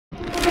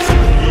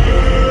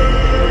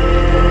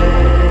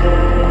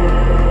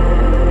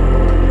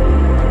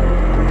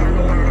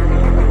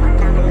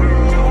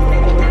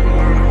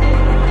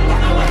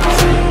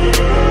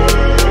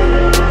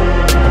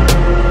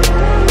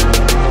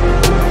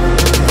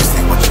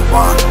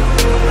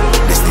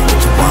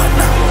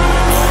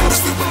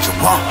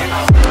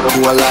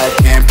a life,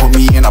 can't put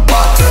me in a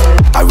box.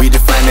 I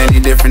redefine any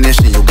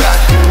definition you got.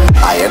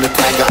 I am the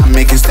tiger, I'm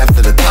making steps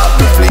to the top.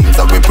 The flames,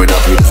 I whip it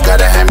up, you just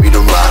gotta hand me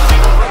the rock.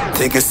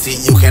 Take a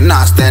seat, you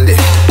cannot stand it.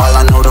 All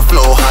I know, the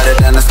flow harder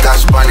than a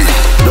Scotch bunny.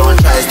 Don't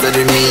try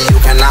study me, you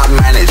cannot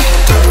manage.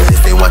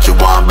 This ain't what you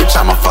want, bitch,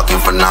 I'm a fucking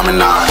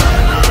phenomenon.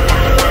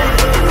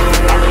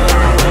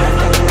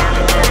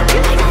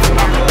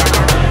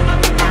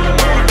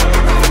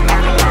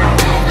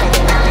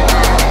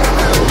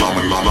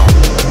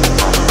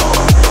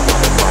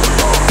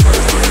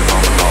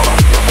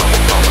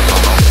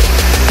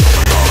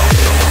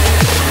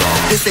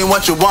 This ain't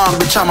what you want,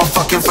 bitch, I'm a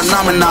fucking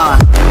phenomenon.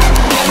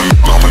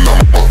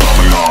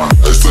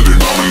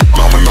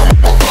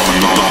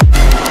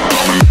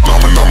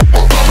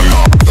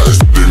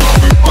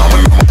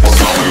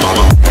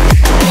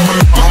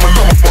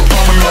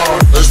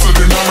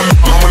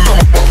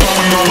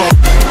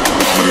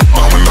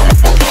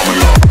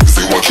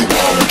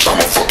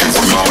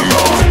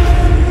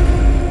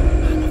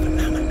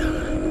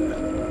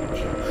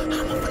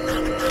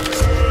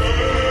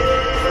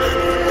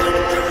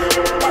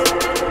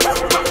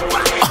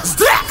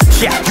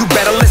 Yeah, you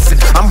better listen.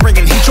 I'm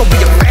bringing heat, you'll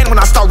be a fan when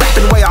I start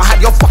rapping. Way I'll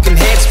have your fucking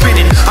head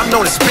spinning. I'm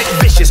known as spit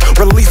vicious,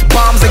 release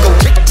bombs and go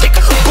tick tick.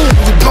 Boom,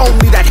 you blow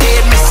me, that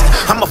head missing.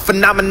 I'm a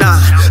phenomenon,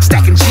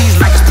 stacking cheese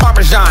like it's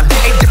Parmesan.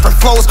 8 different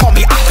flows, call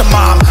me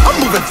Octomom. I'm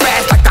moving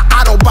fast like the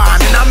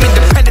Autobahn, and I'm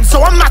independent,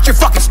 so I'm not your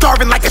fucking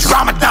starving like it's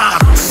Ramadan.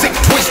 Sick,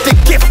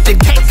 twisted, gifted,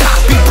 can't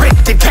copy,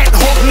 printed, can't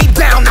hold me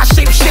down. I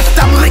shape shift,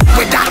 I'm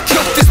liquid. I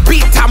killed this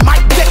beat, I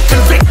might get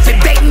convicted.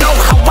 They know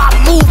how I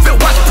move, it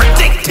was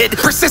predicted.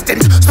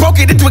 Persistent, spoke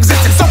it into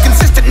existence, so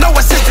consistent, no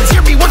assistance.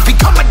 Hear me once,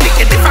 become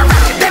addicted. If I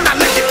rap it, then I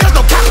live it. There's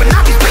no cap when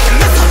I be breaking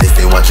this. This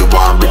ain't what you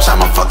want, bitch,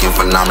 I'm a fucking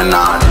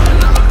phenomenon.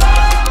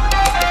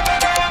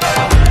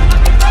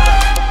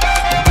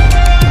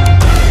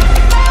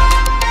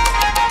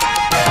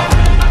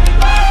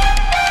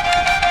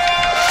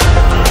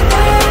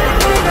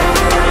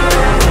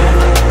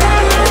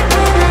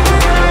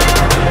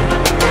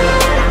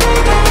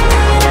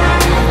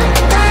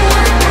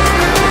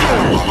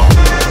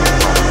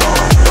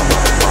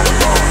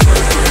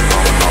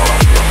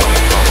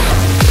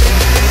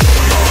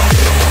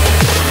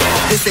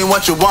 This ain't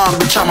what you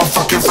want, bitch, I'm a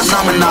fucking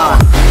phenomenon.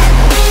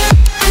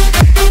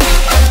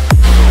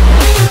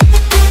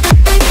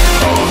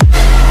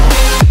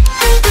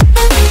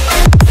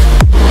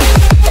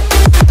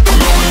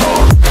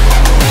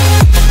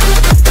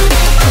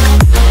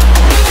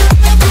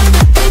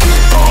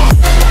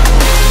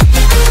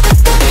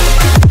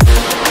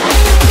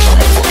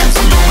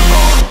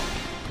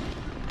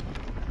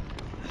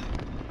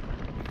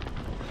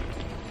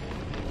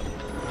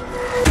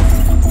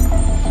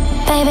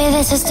 Baby,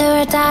 this is do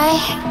or die.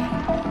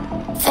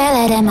 Feel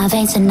it in my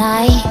veins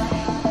tonight.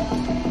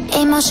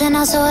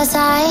 Emotional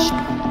suicide.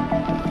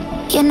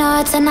 You know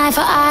it's an eye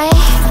for eye.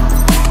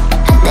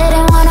 I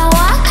didn't wanna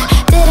walk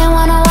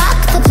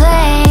the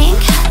plank.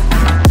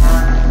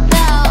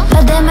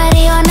 But the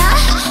Mariona,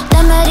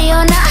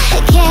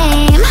 it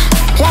came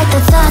like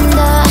the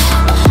thunder.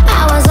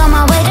 I was on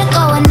my way to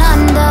going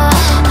under.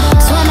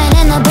 Swimming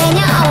in the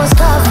banya, I was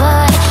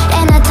covered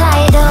in a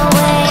tidal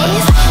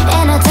wave,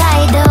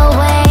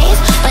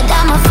 But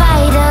I'm a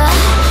fighter,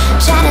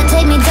 trying to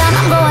take me down,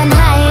 I'm going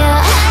higher.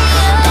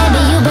 Baby,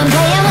 you've been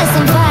playing with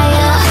some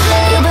fire.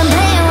 You've been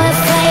playing with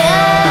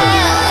fire.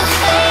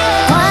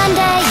 One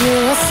day you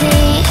will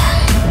see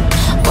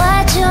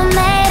what you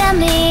made of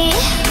me.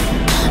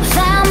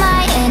 Found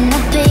my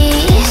inner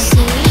peace.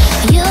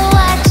 You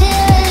watch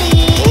it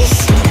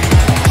release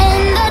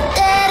in the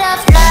dead of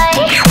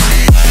night.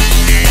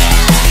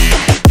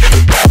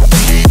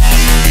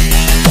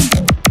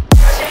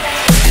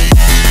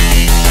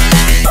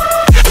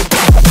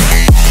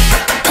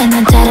 In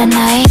the dead of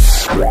night.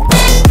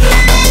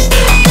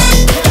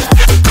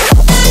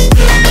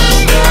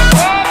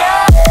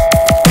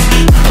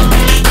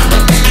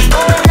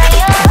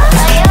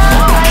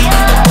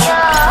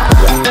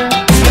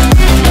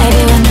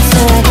 Baby, when it's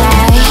do or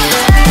die,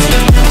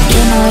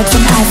 you know it's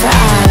an eye for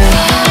eye.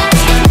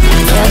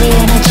 Feel the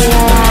energy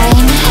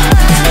align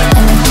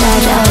in the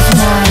dead of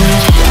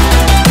night.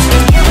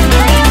 In the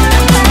dead of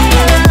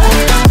night.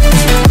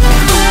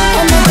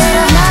 In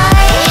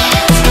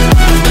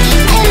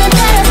the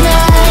dead of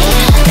night.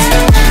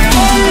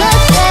 In the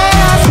dead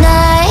of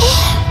night.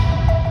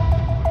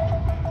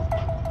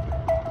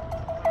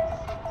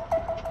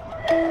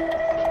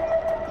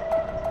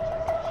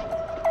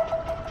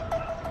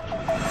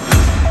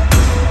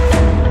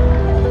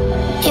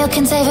 You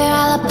can save your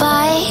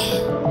alibi.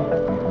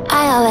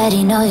 I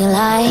already know you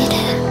lied.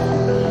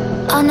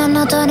 Oh no,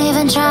 no, don't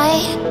even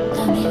try.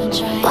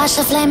 Watch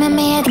the flame in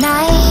me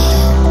ignite.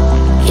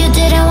 You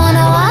didn't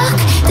wanna walk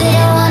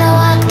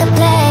the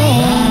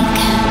plank.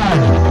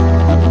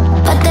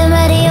 But the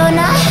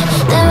Mariona,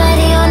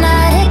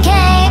 it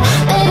came.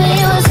 Baby,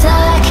 it was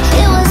dark,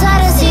 it was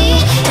hard to see.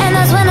 And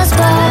that's when the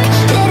spark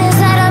lit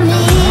inside of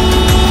me.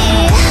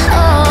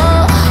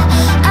 Oh,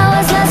 I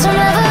was lost from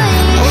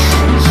reverie.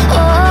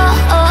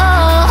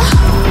 Oh,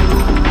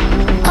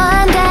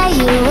 one day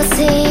you will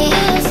see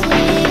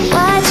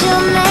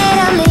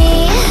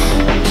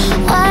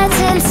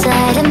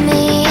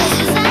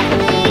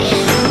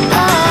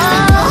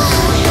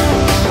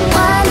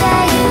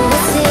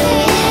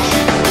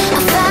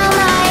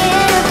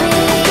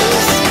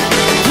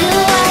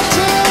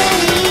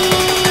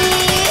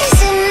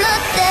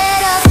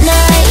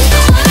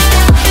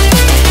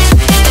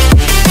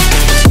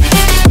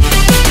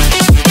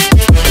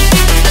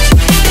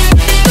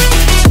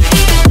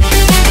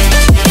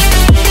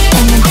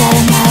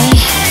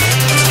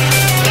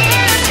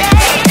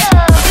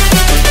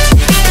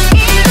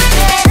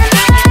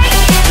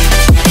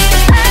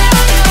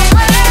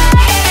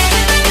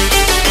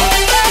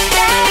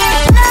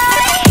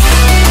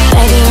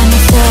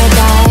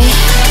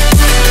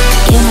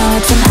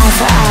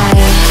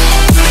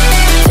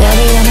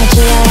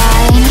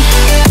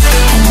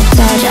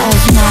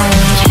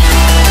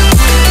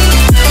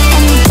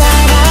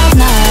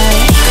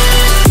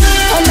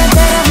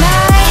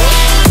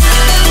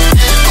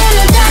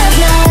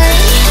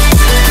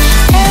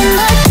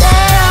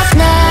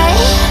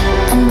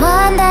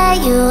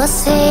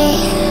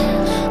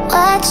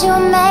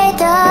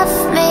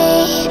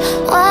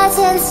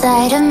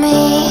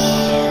me.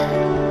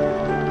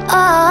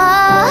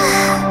 Oh,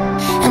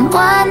 and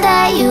one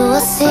day you will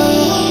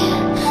see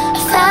I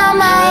found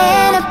my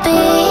inner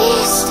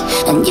beast,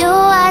 and you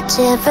watch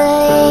it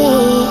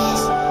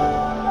release.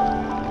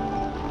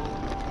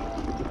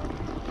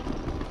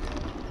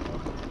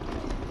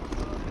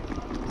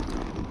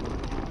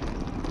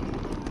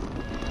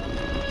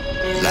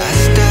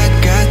 Last I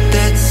got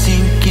that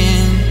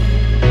sinking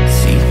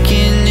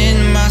in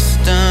my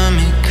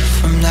stomach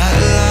from that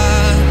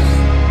loss.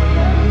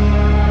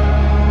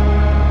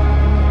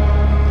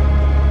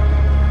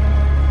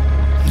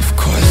 And of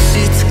course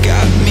it's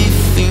got me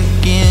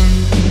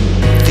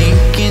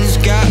thinking's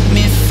got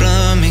me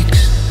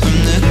flummoxed from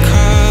the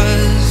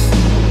cause.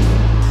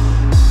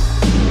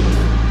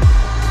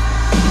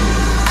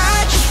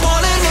 I just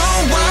wanna know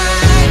why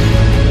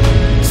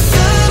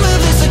some of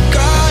us are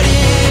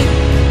guarded.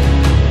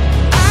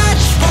 I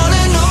just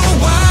wanna know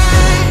why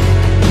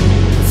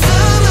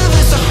some of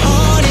us are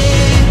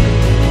haunted.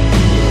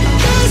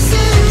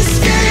 Guessing the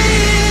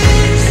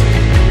skies,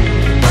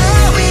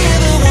 all we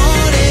ever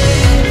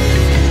wanted.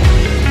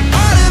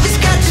 All of us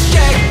got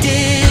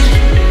distracted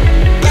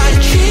by the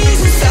trees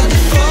inside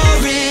the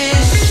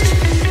forest.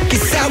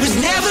 Guess I was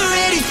never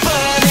ready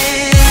for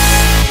this.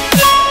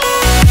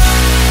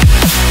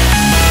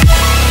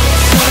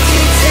 So I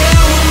can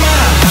tell where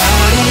my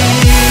heart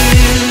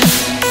is.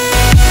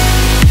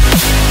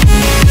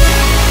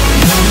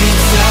 No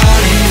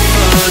retarding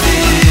for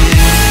this.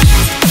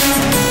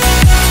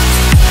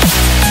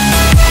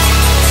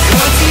 So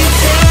I can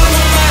tell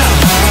where my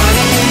heart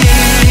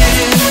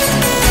is.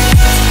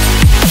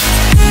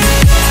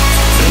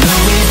 No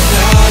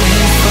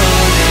retarding for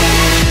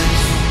this.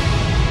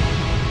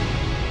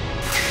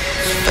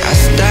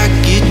 Fast I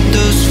get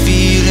those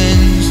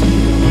feelings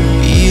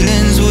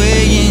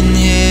weighing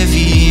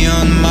heavy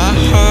on my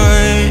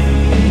heart.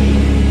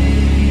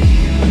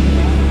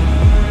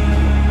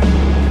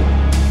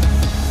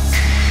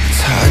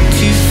 It's hard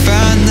to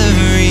find the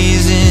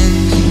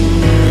reasons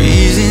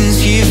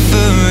here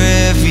for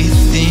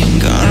everything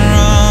gone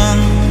wrong.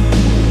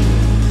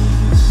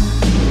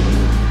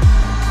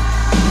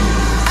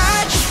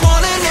 I just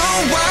wanna know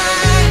why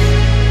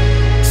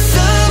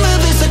some of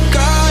us are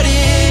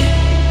guarded.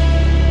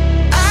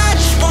 I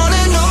just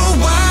wanna know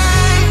why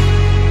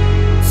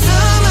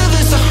some of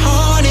us are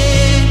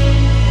haunted.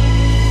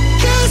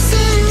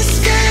 Guessing the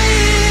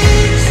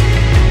skies,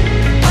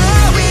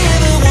 all we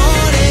ever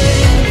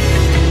wanted.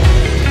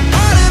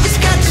 All of us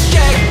got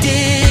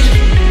distracted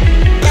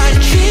by the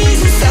trees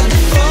inside the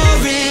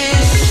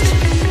forest.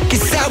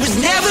 Guess I was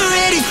never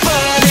ready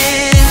for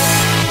this.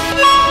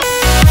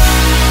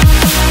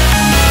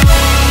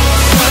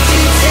 So I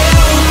can tell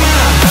where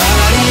my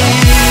heart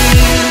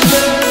is.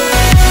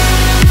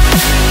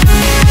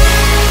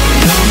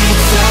 No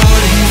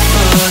retarding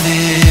for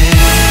this.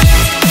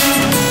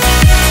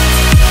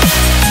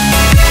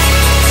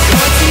 So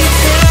I can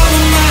tell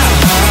where my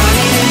heart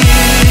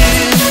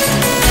is.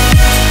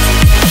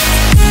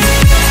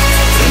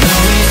 No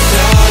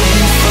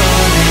retarding for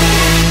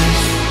this.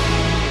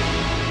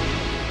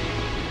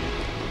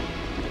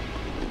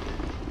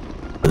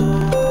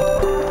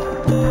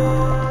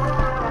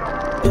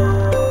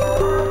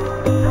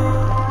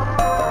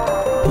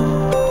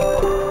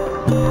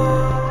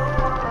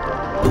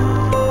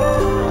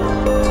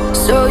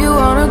 So you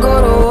wanna go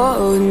to war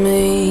with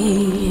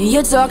me?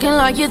 You're talking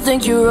like you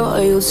think you're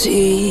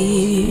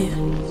royalty.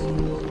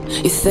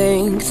 You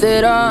think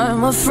that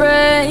I'm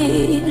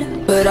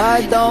afraid, but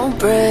I don't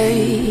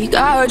break.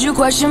 I heard you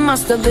question my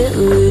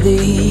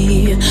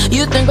stability.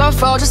 You think I'll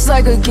fall just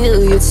like a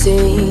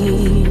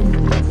guillotine,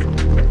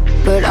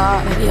 but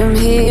I am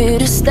here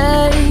to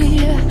stay,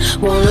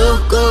 won't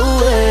look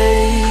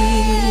away.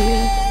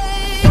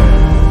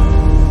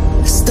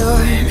 The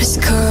storm is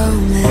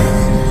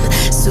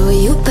coming, so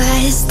you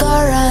better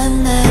start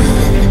running.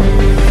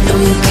 No,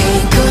 you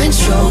can't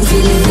control,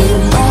 feel it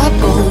in my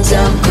bones.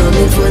 I'm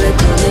coming for the,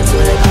 coming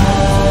for the.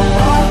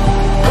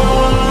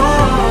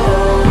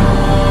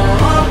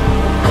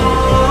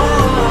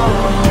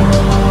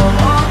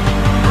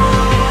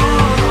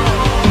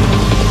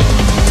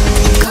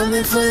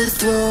 Coming for the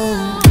throne.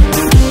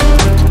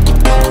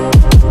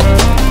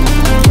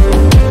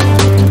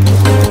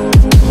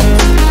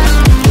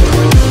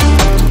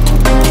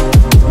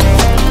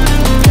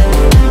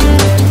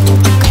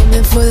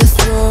 Coming for the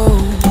throne.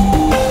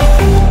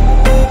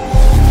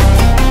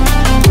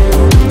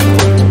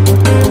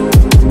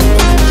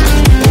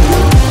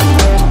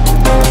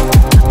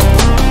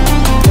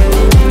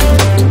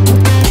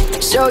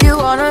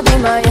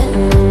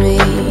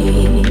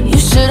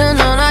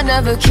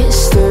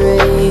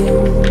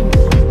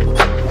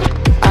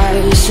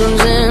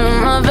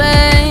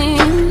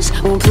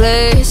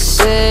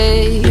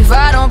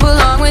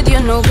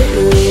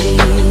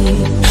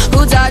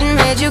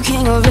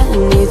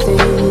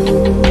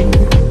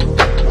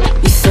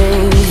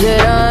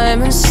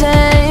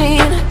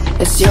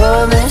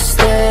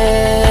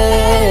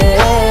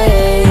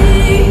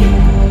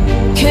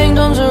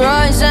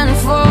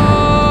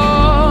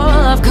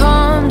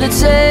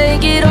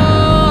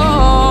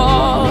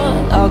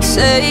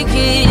 take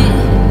it.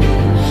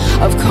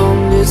 I've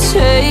come to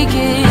take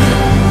it.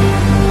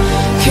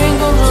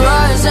 Kingdoms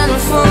rise and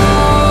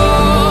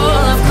fall.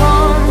 I've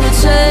come to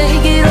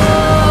take it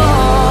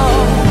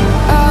all.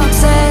 I'll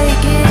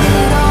take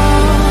it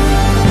all.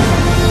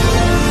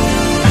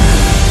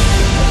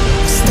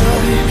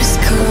 Storm's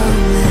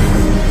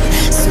coming,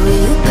 so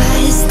you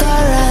better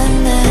start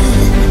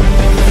running.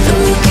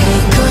 Though we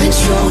can't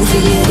control,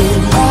 feel it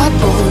in our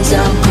bones.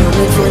 I'm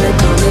coming for the,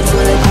 coming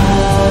for the.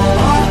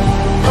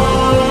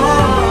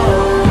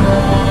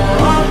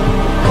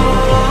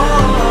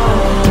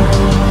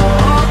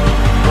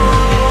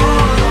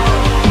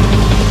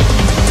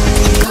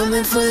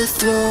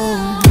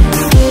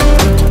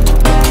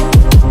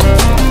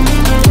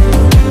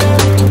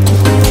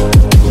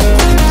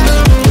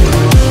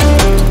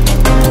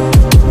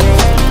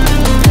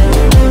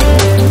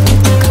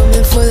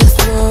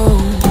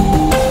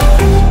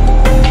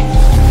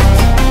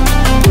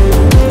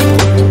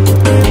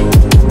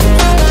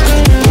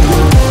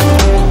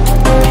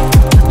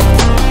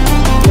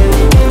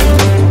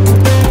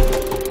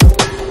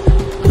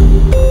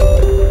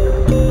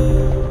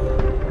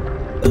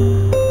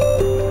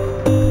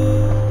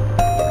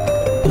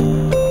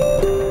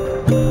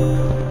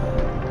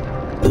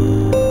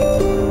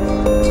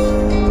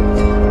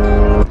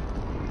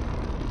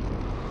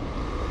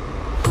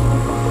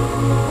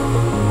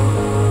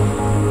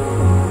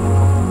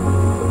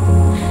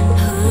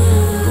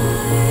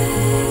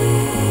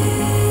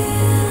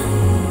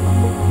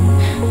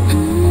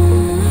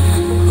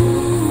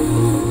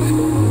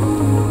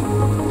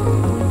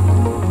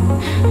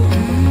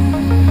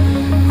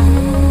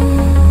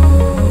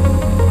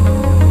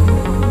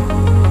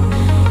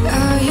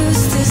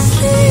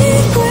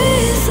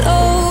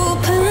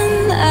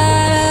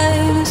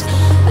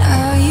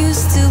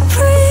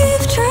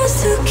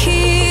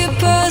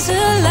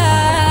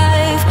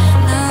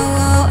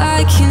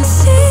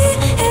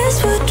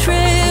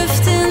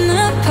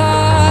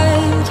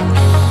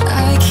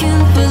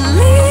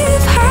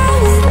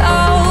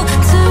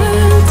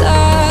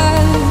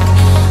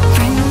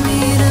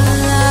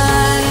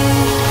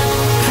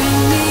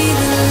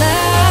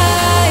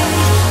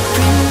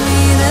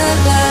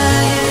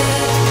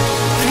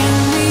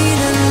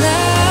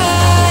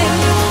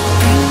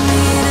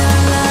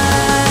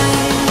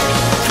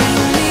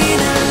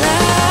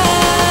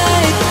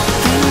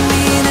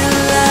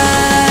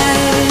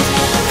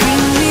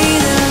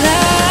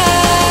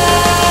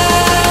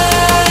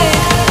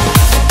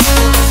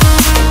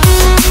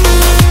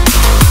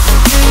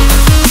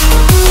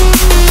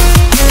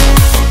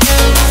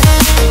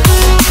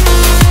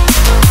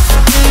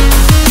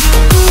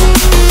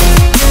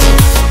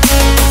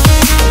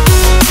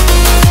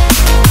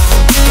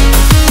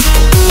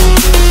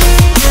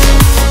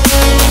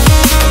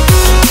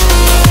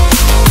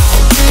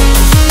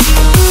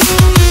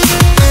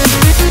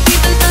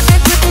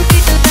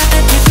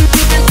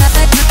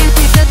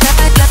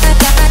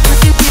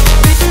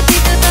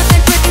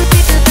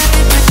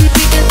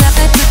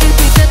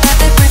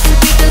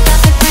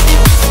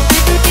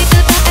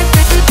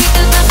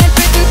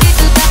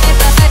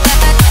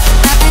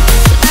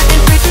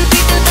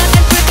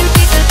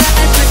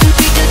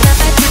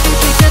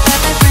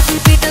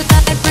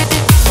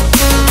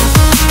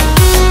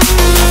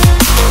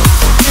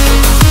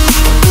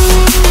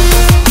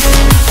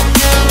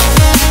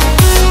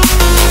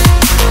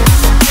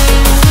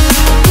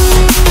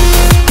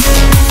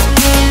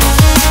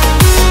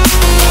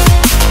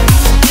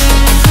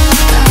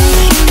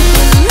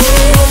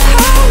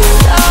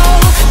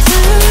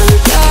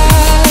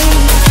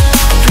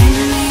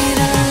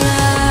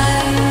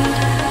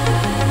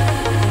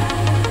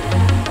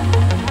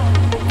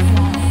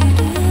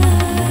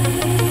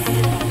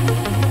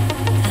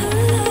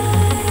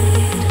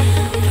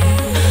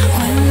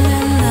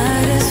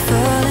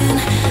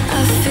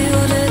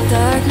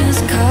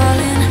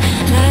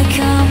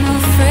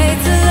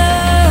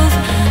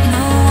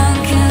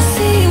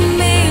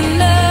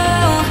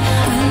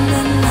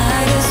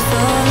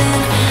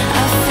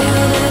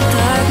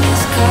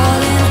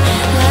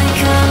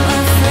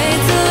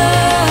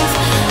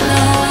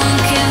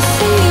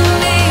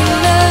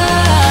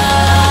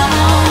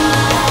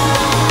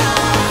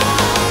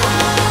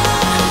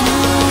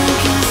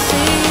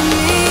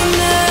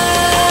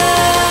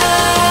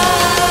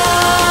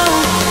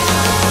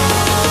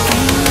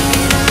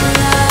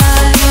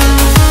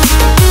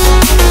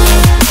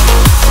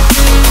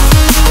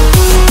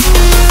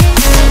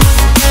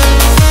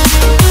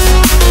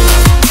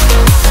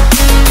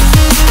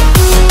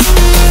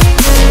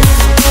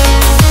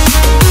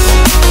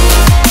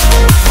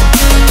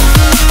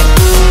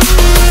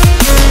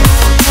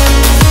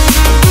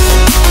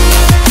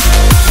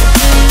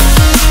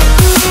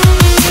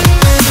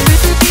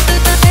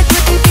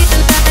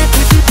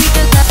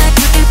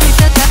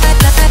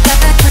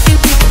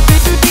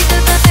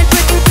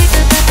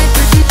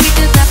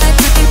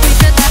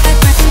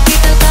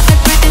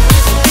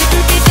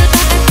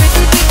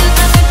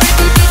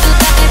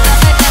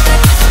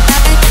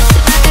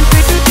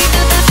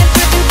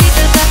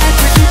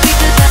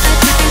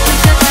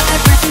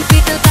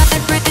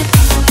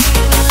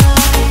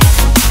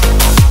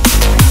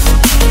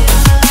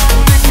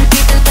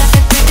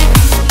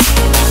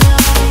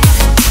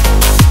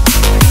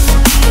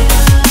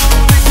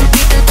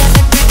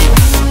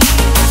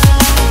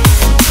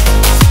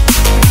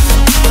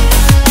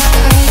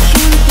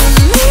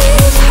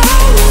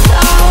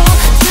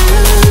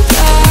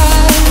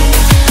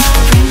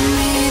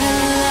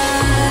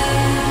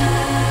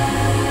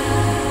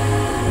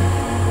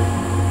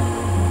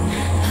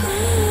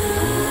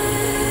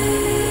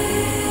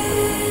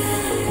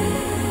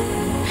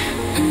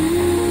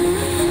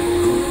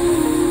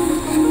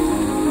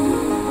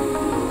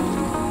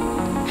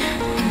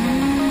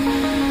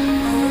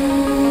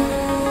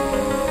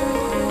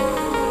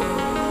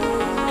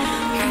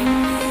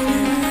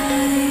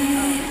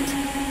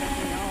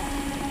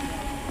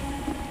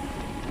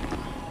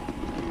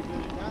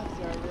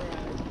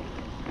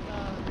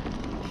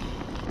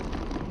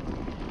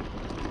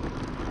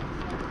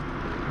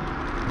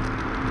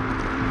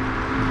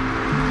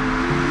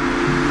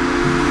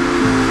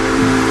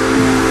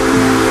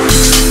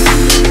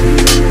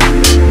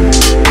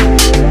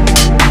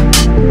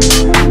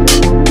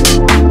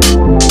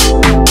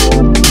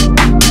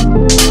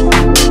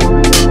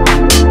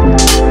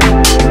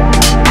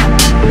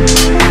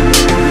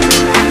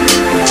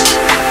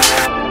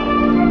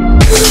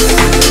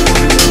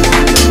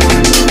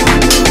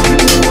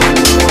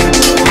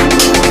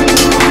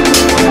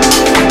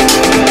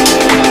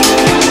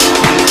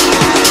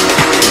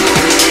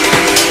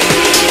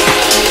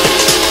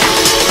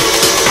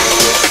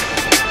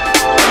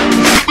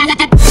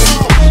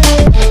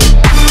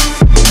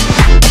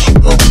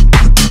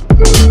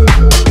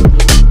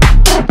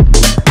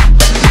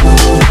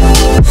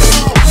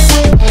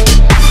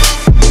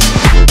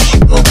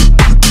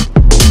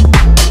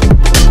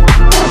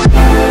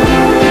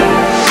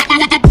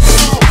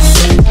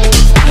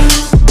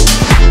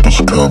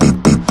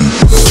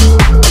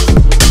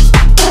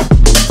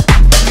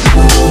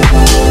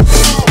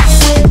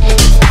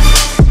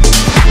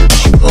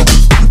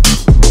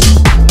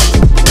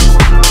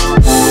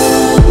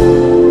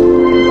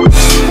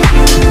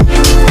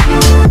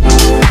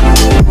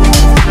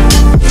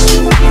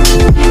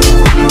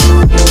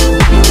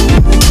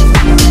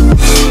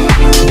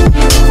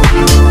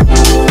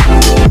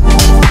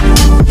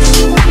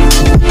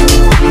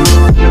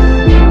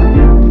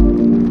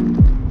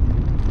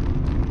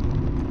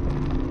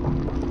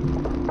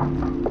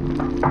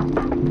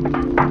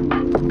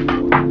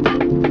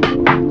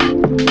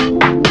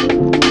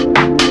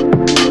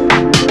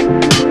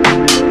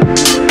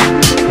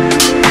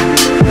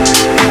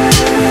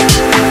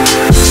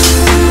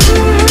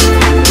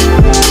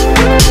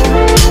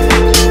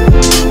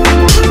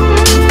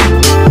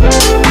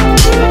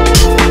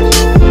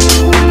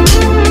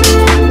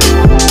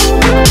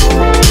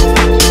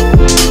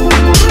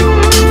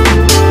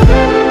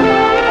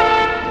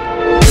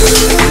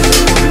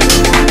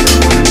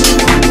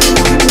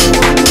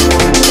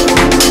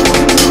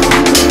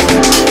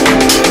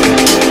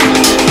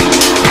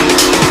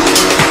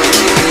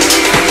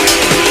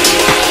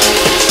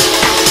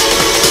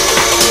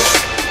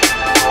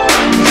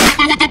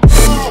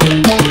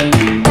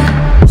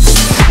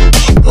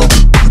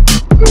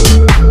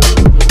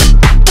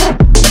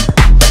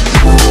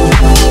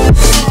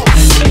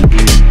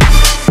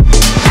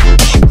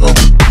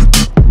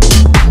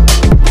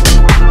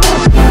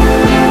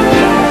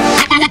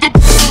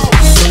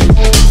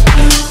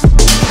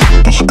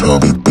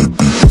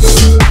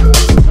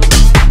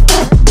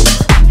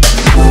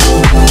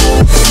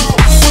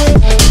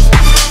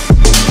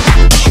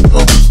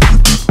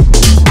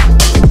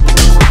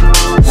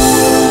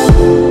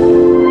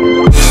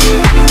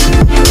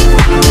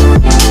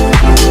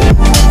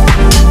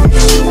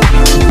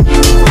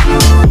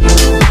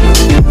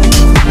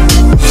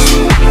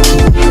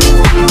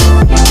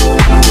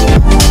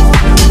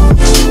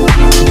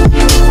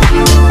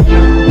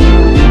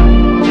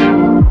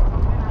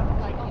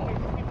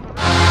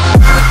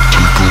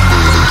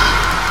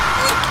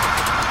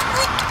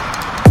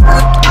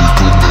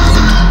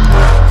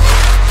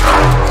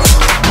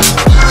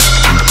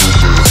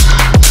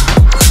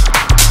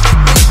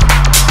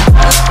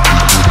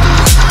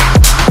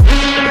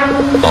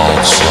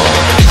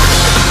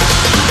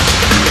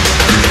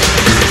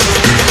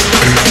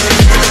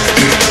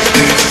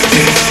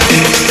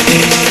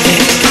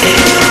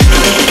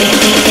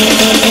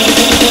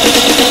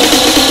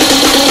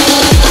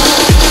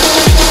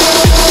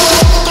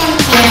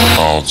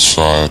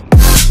 outside.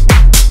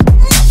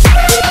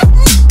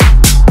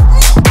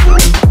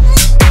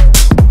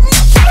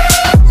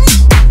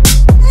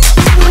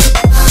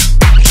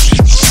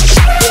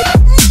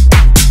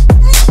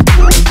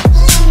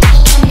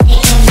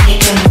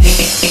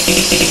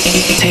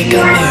 Take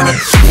a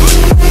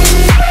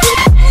minute.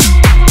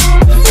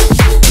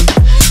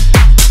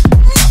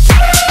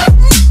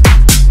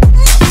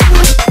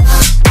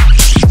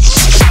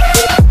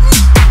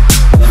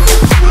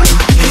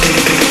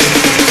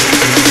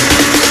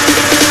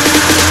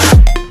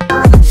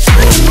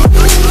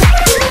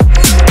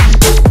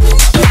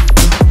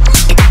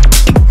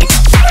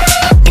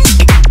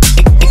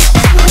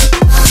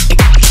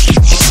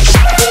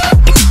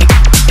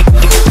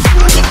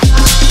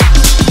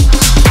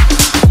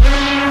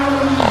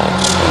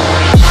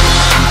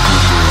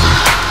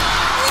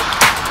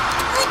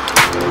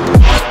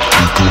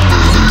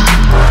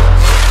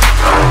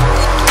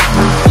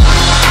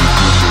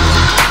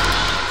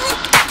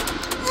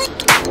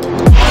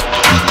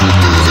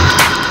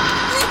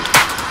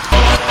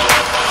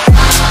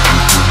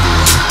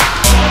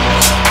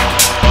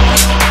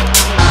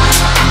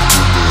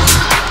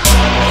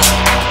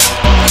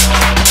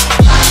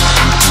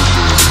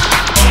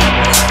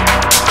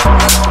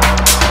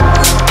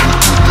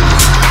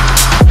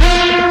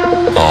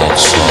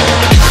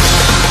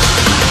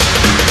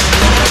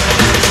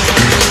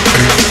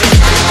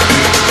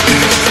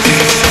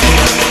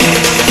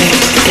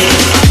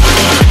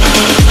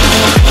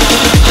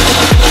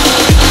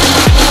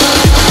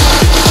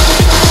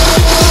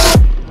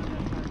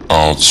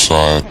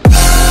 Outside.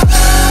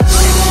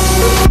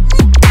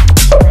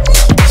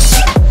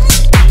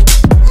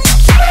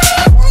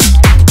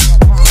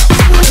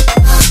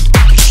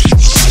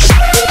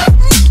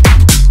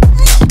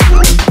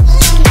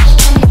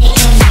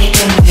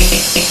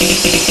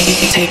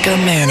 Take a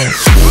minute.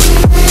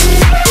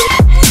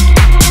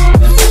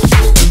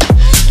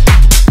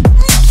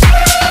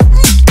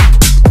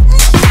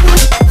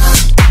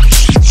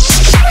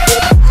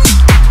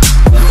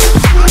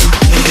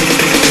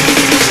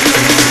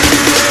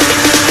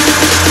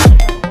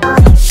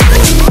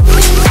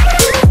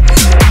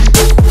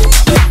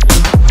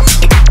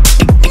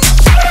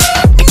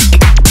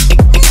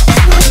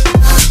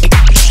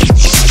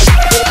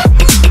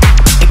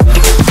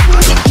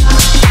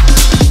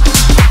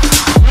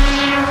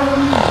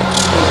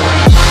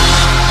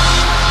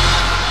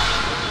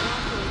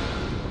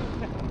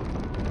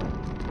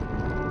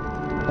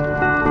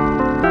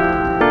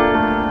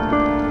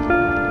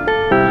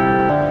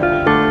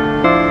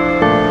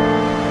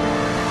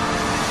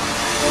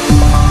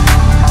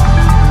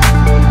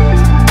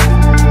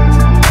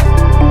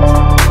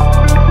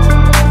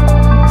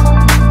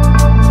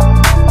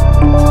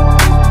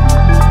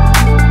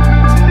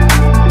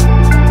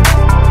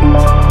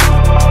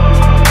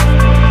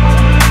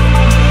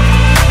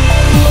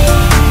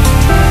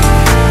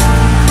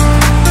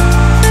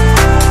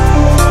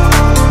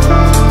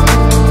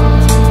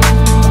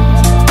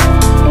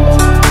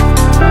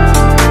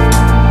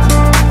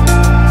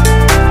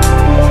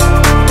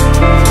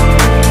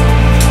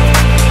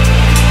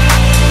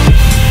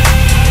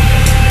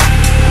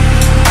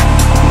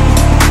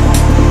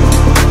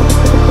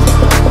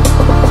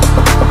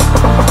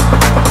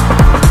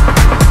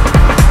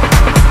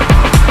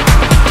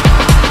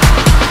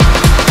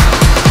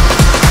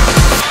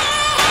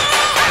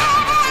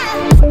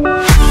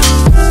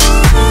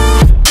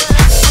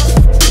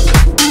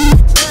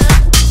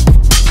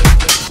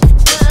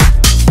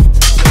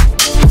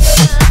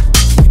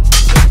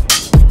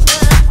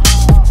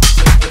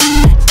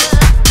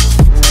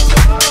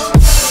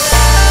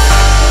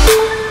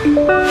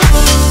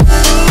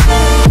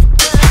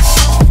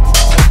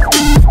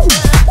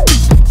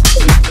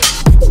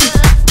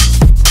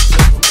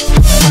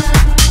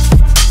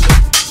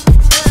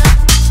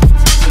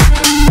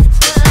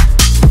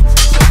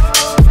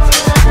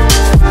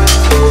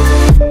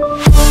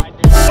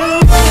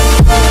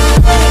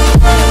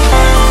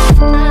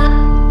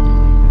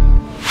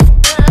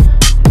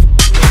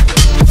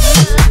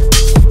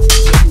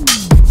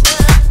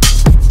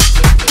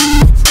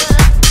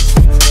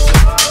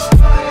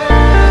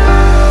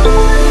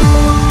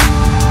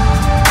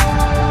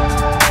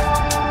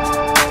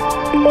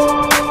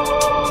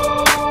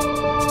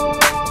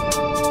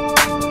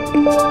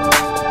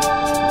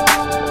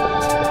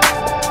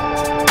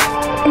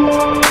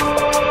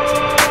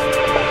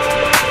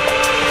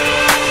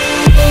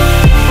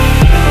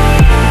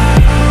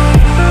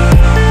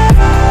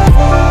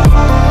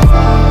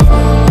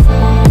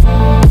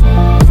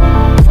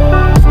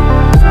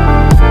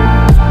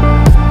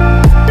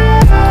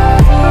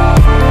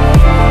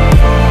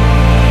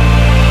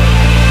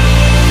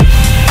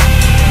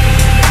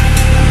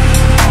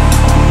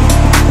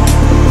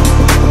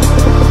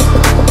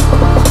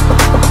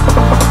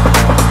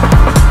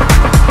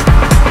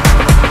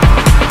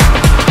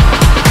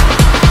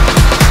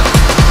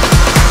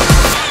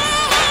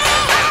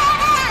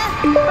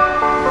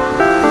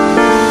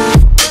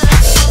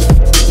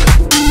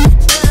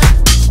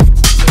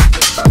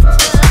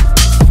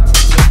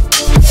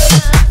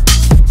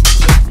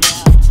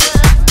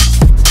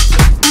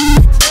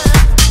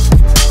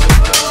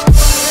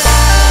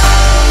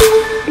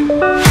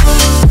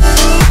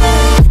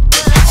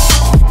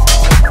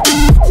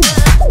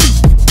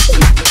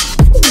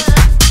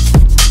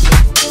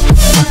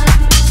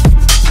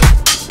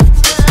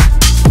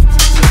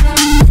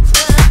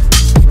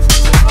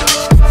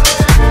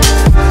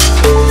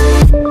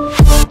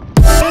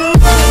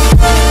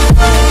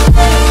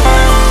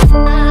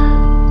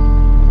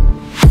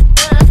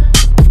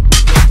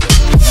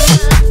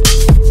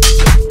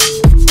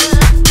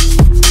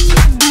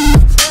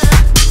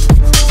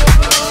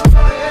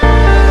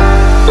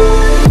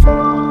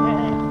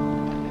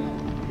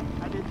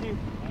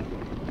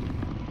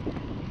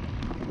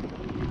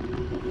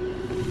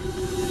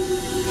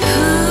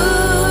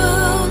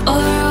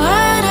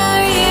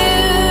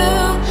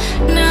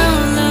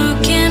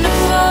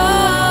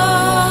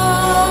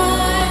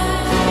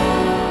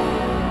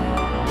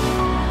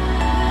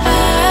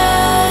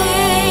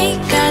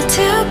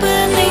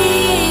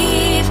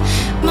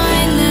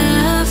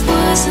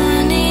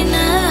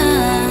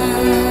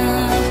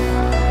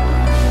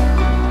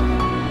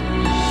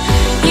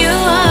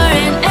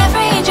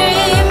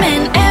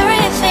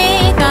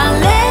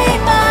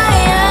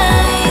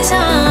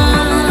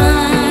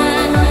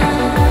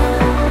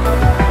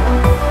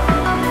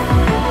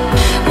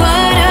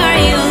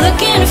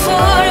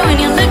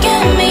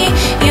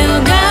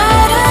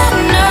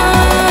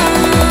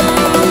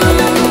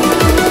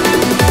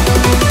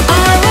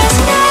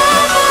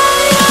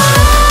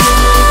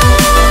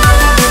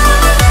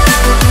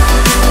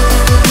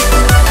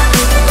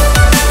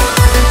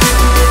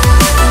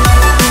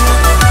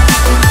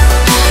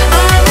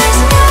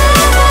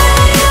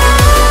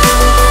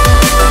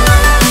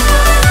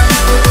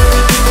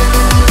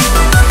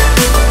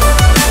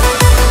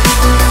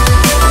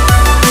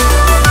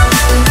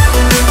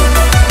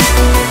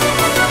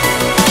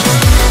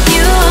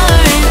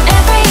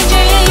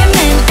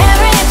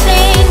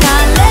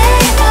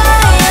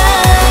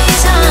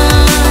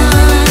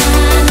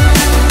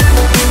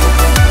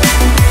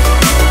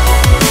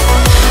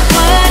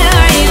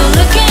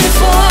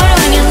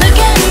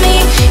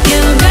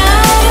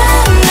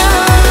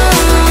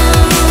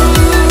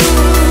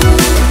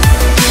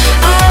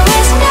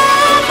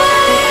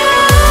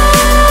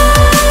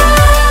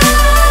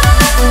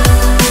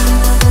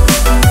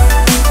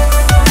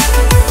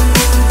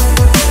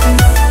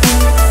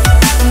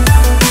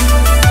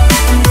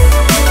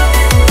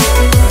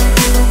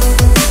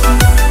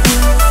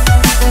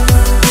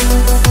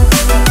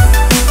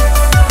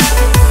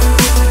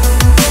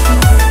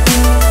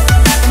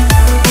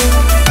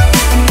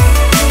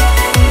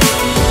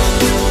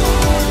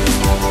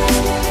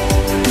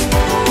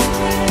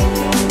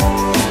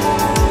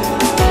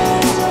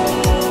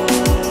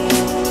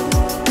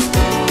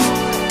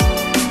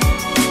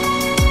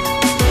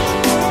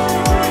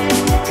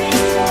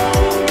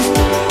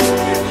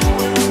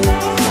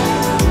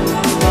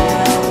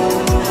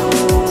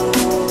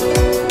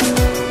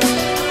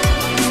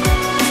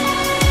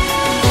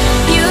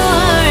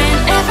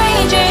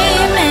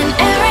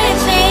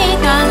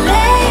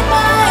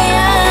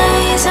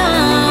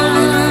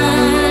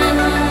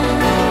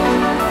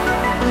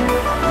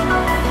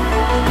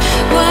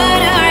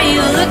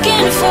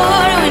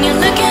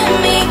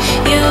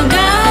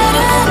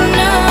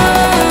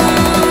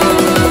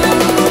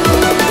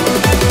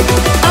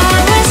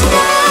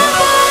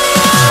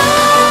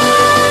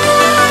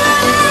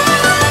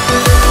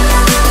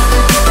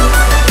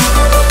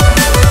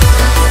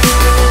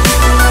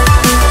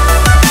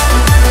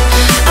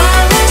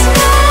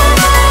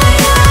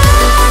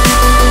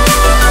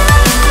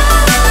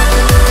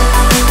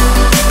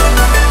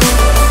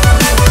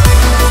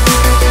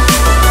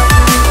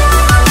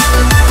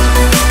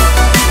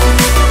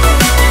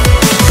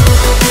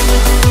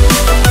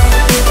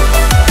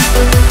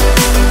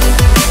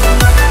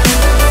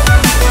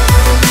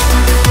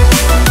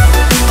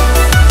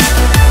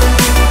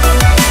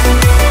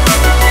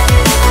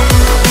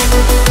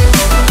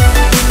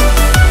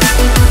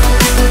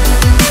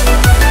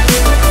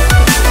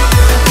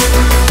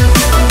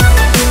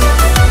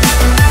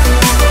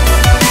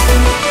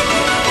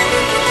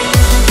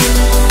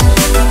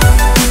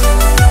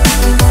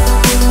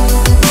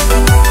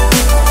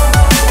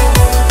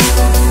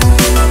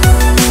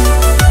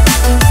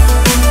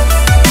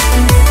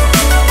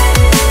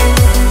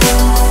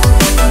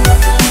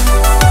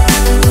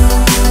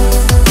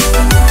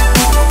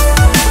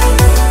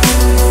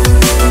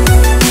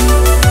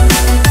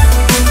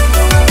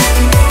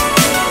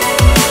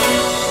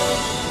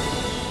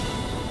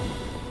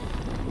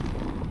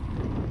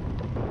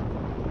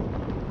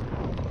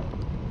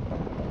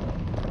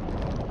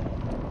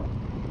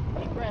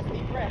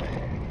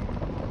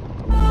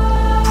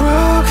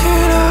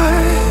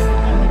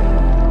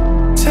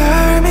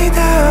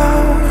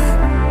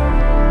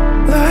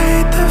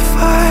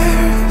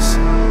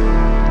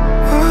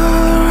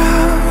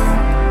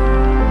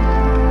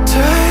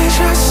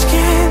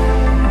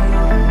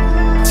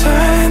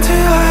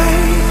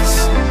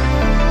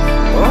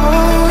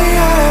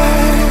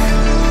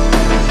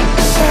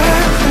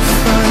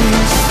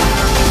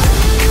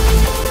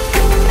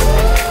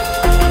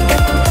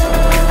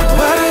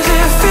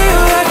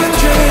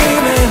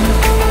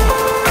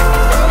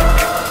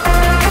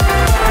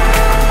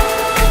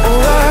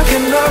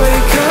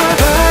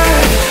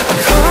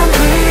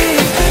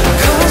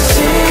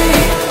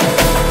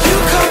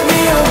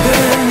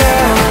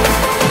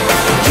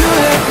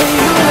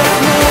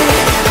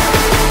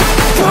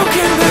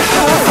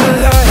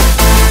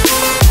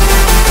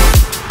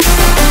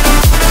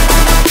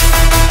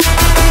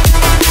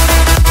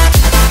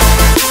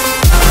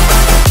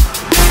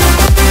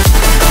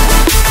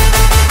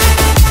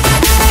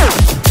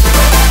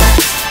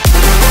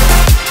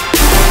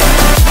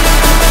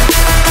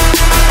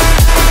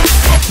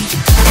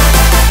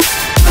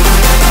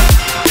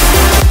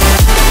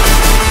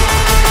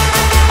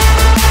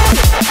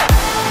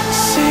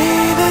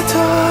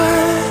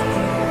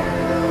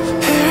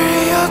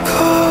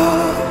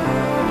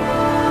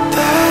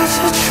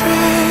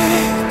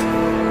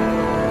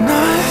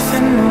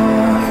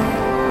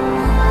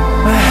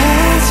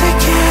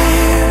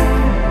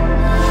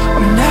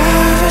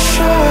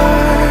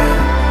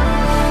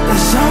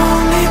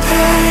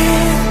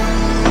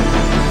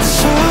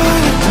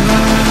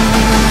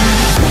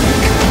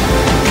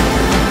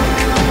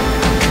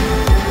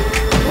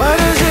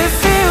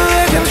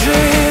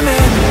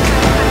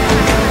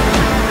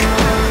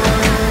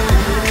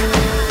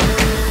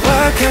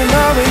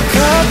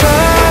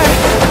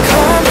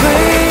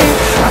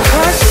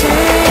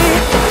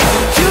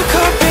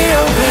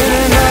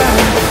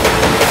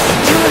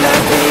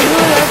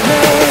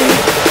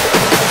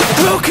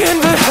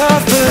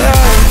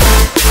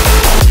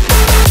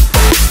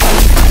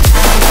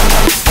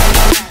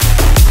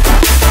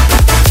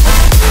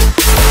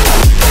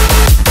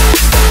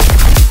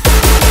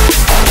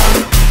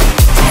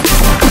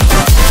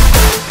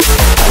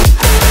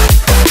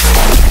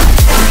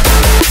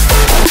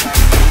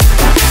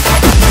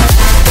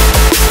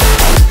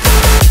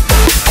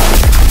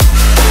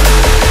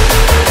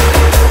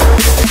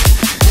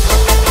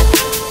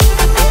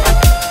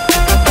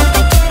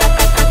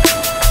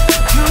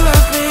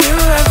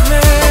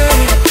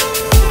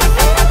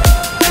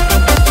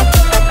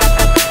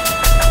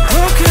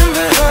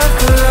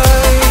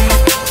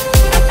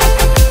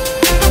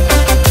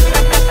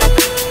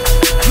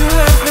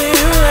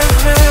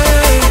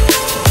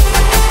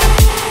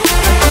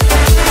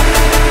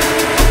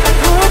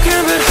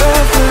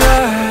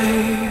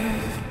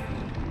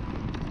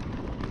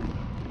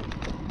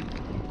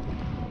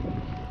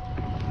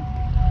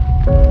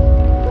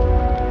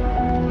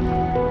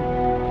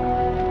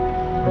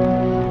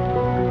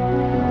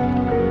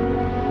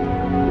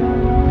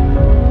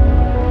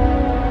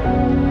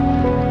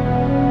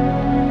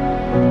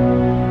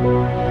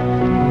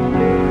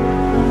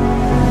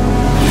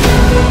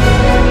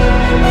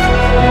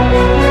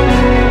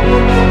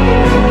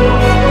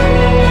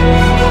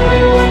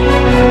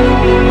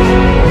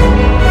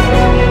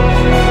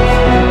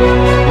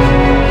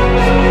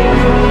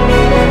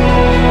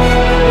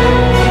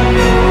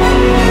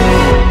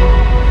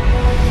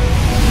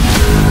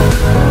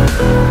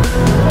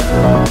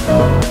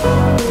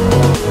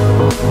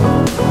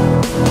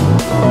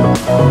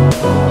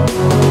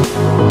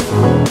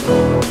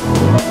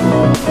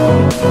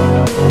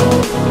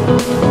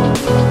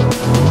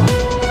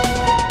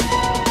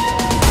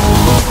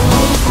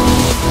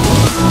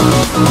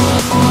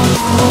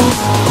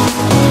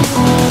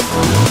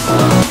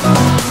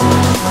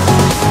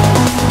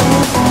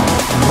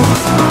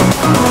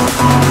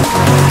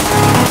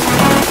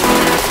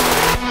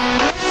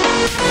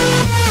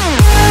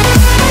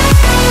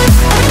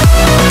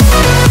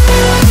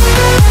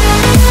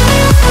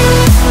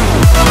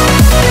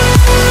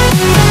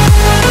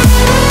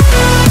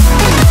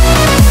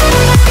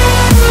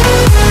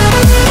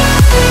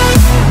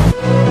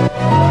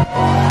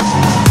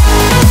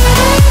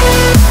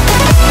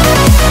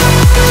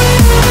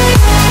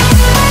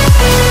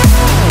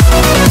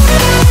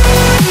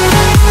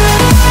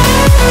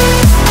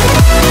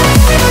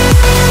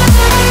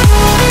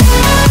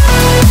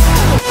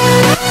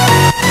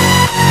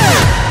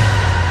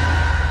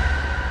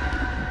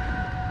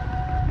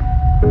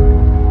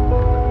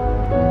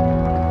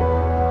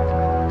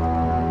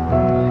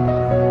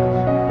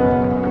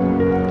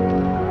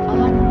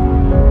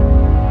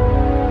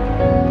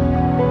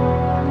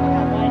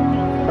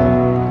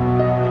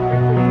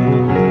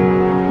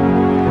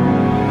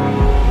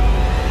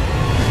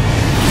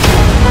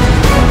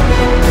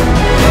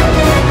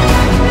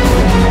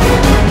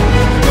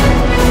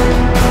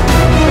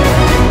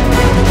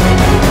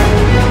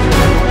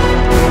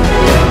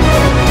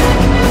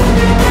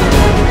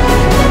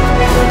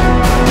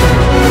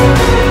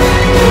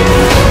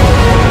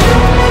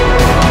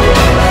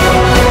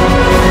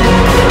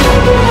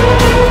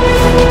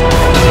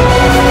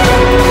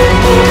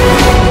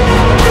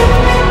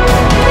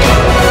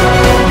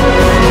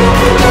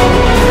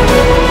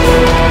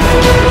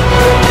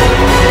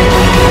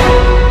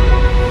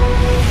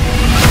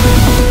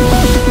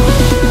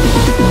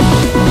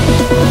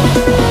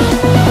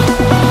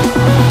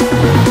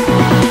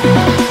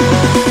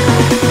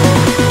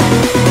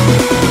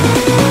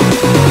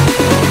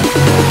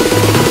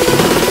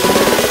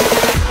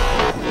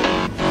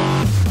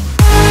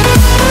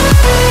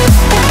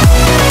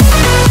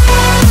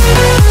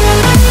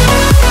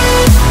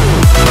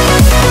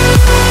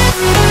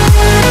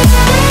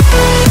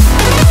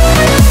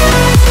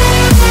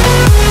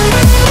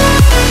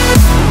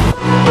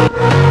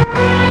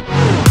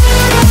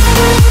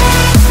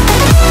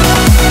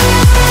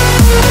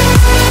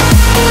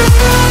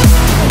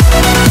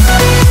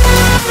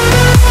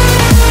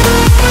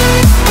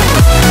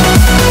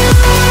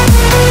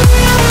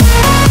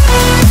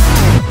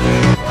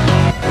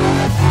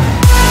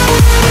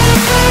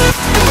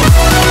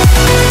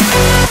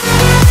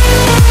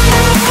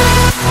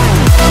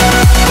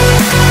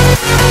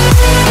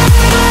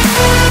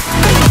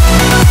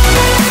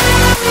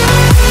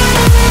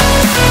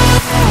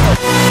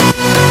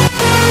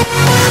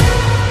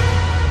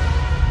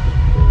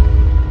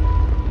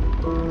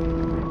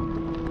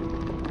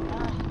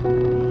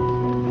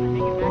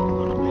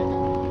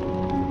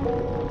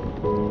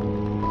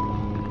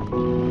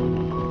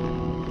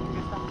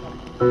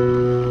 I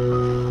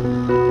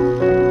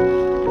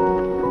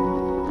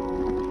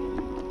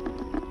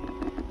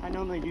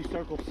normally do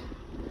circles.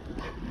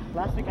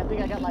 Last week I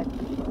think I got like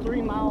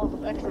 3 miles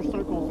of extra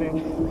circles in.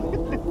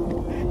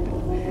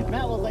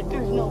 Matt was like,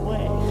 there's no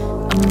way.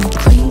 I'm a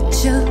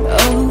creature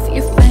of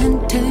your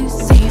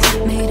fantasies,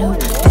 made of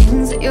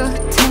things you're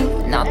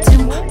told not to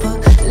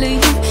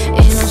believe. And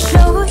I'll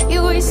show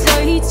you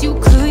sights you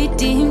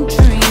couldn't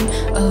dream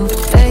of.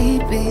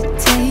 Baby,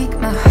 take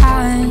my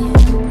hand.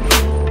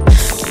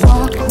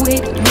 Walk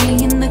with me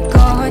in the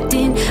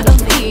garden of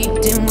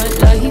Eden, where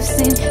life's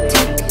in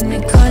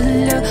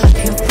technicolor,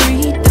 pure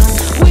freedom.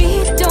 We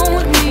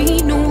don't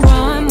need no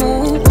rhyme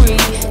or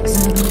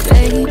reason.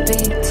 Baby,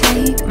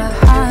 take my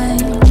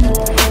hand.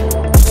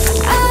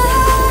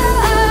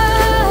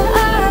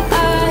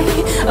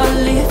 I'll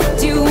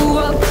lift you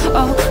up,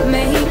 I'll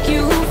make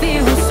you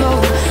feel so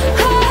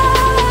high.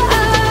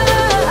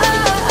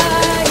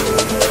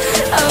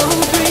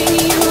 I'll bring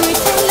you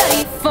to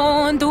life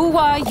on the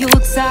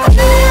wild side.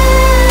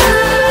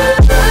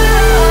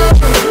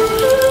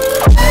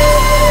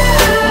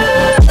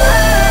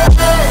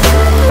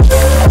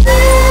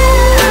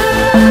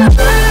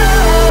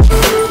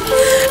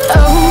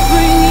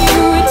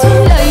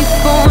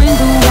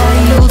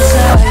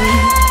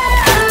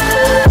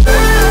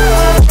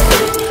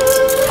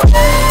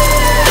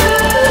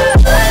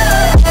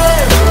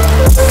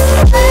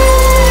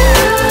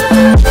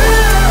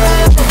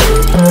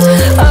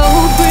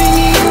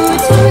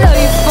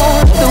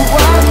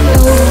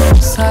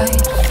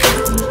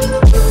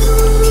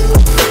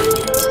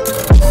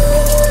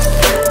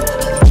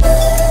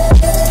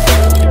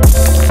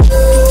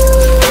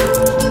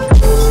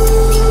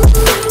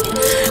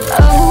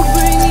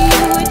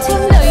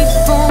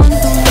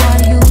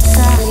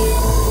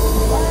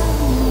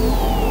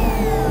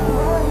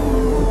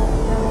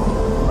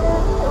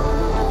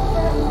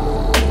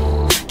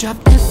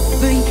 Dropped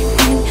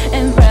everything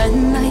and ran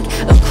like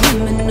a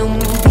criminal,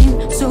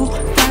 moving so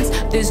fast,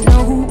 there's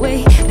no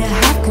way to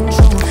have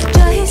control.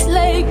 Just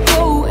let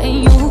go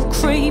and you'll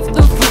crave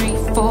the free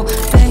fall.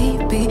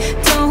 Baby,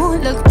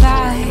 don't look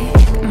back.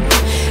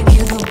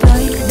 Hear the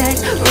blood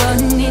that's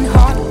running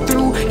hard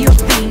through your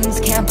veins.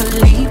 Can't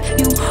believe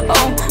you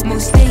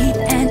almost stayed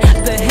and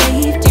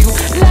behaved. You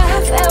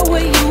laugh at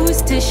what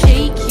used to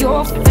shake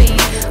your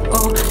faith.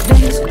 Oh,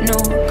 there's no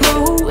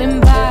going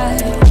back.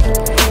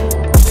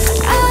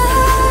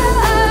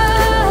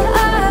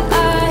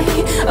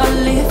 I'll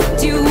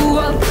lift you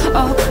up,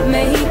 I'll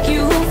make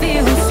you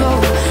feel so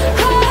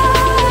high.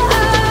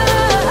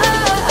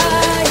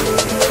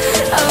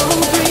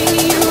 I'll bring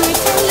you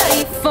to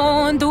life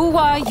on the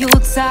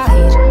wild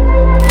side.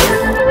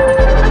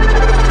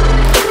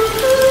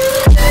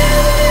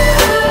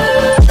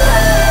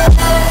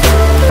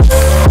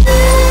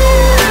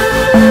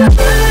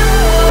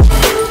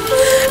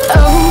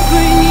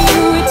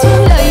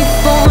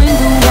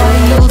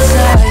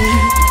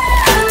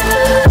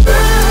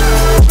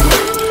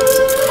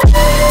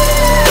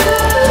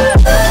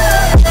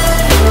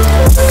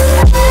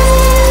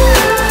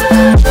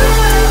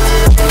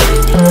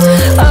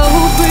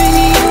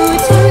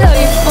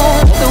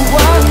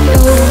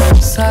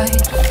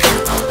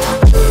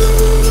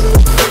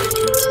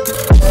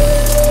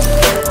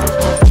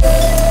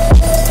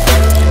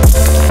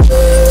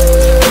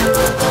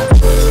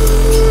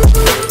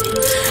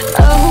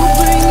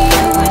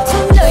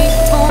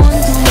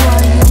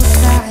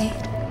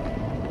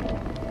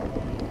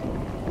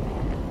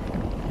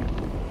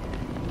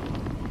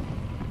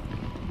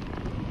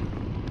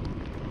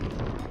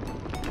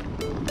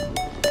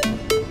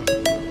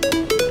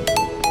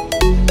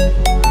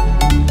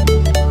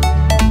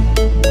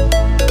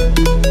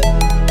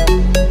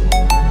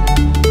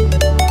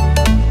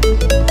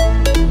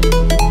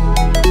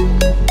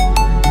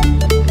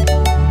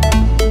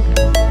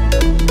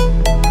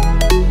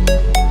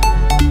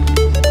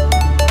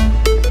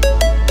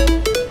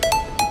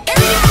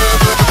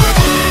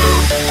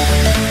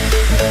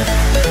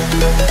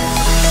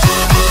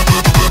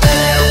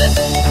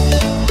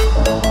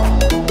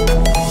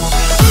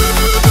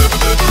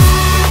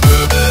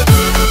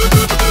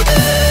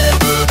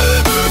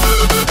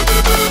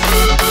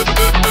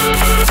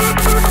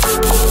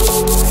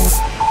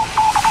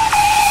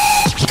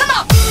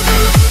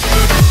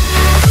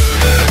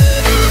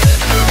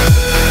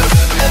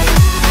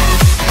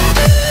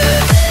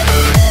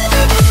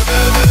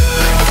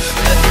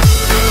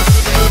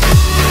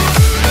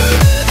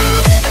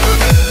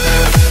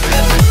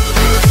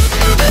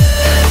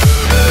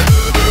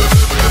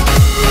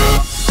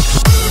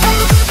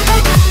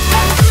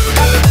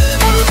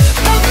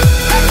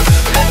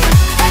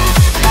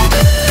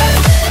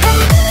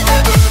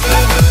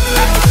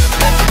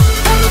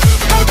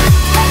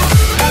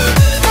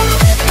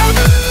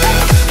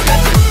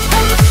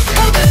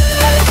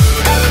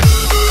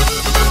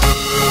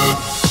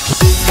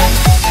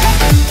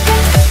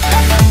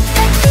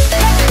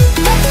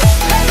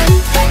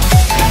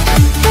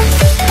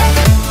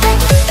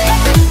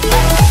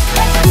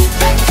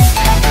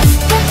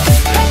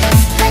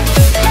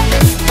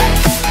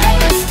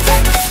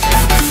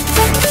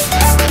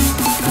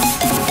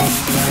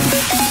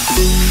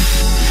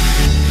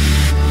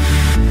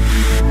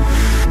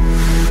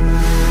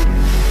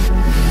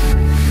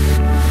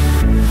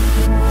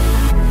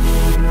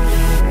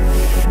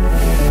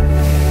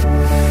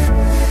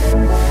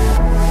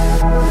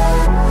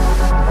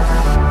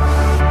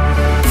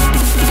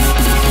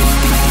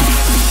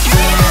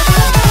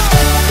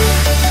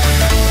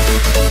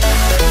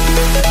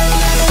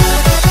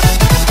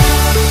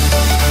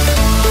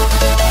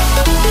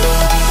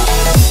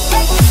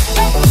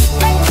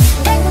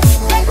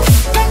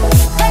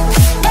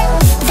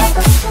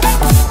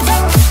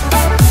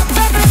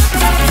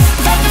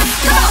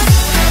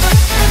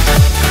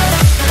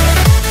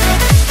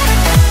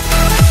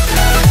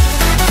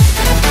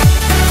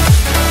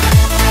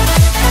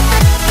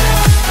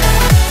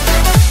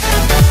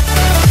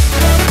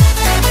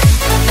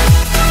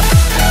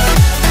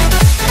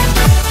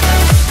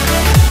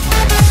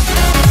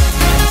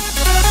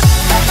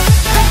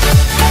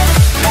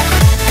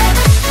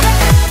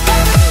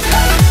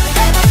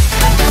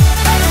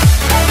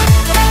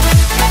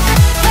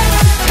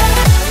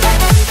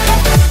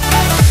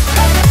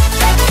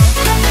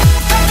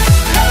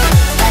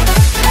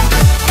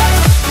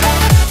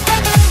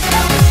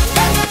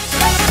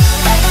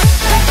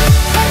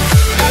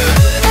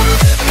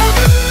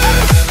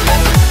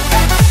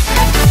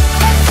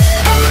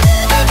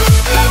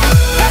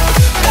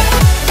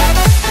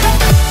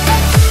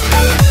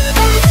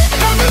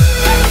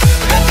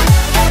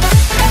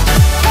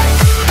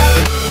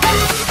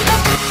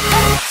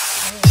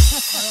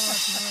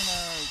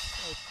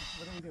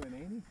 What are we doing,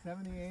 80?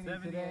 70,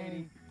 80 today?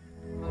 80.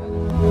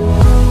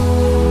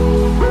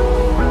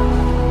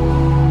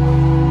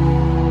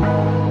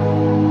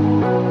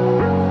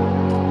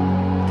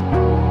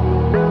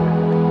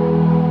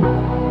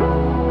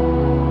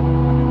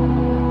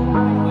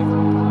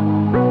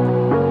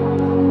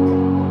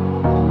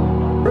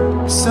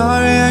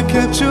 Sorry I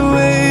kept you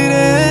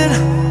waiting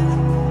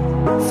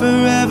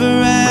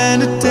forever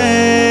and a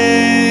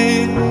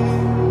day,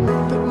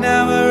 but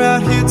now we're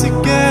out here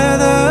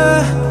together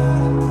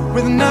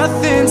with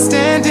nothing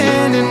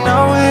standing in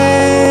our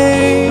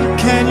way.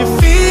 Can you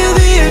feel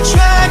the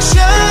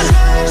attraction?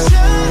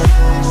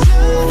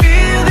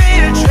 Feel the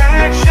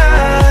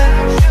attraction.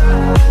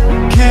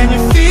 Can you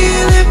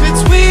feel it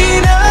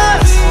between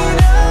us?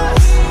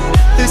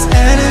 This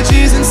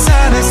energy's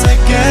inside us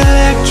like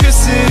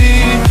electricity.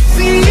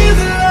 Feel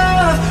the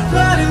love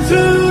running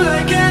through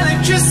like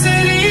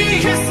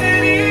electricity.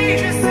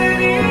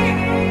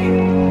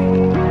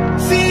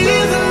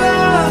 Feel the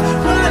love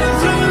running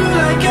through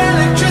like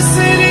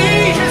electricity.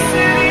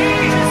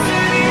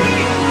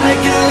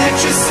 Like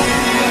electricity.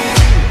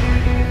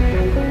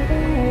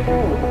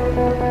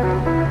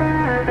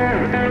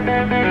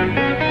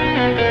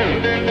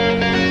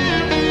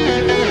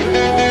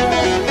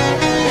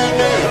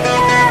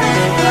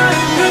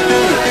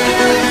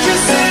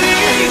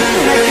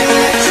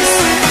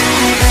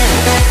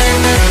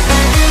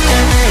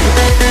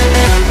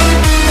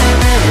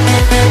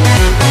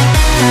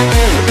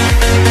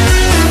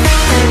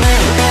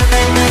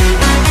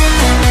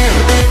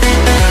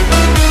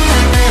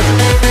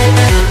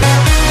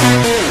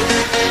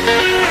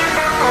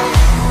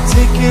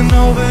 Taking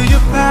over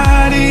your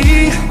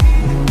body,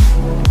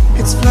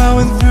 it's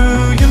flowing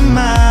through your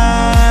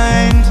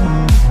mind.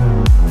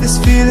 This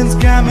feeling's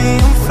got me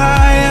on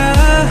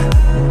fire.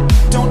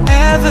 Don't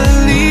ever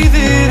leave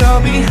it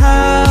all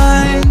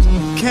behind.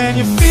 Can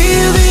you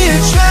feel the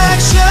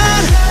attraction?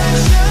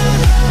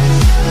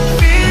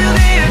 Feel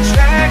the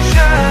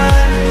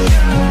attraction.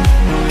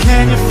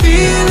 Can you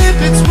feel it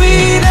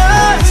between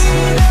us?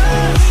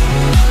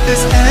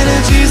 This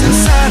energy's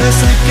inside us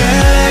like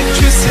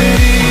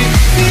electricity.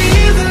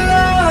 Feel the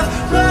love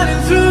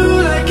running through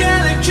like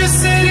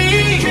electricity.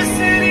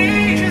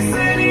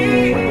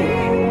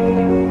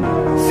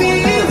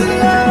 Feel the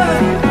love.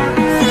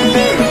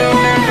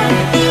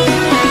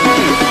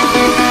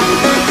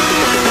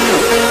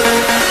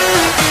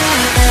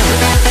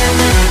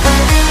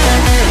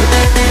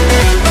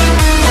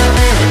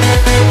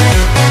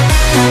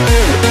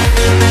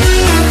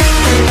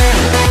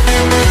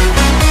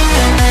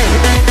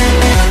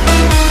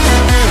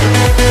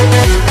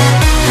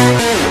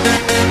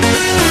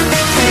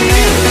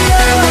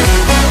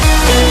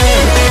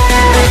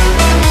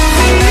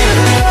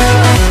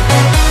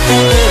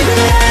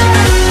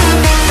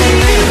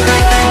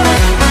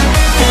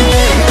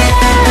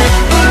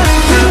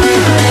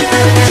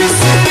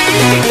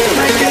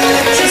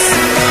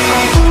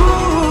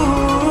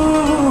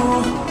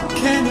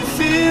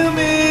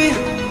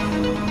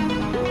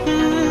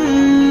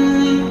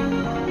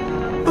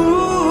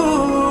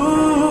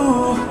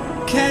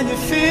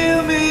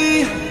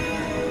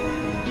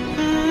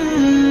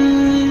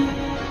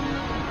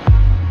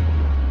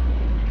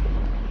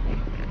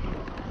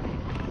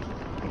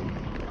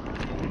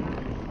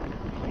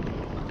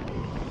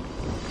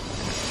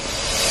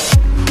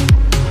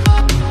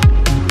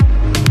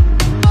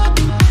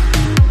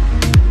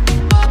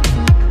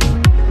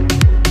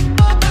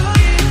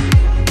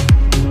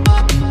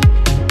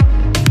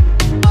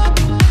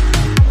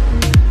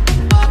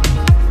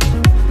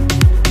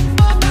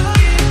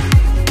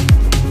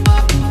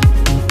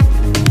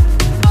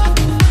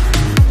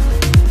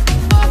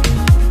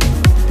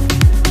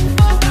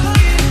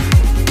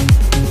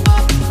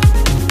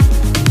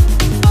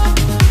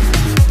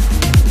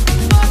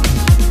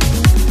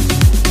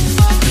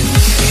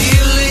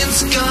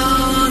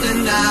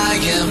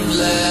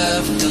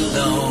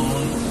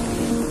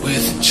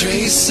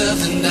 Trace of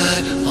the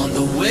night on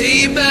the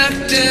way back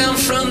down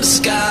from the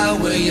sky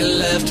where you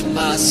left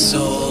my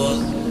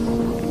soul.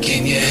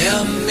 Can you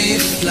help me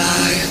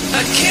fly?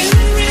 I can't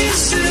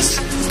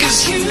resist,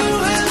 'cause you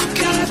have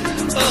got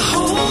a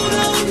hold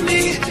on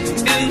me.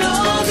 And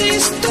all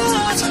these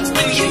thoughts,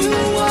 when you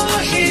are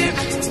here,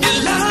 you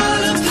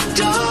light up the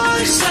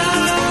dark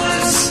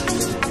sides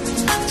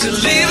to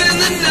live in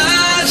the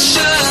night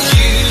shine.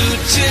 You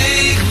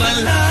take my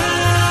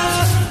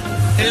life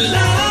and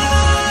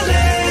light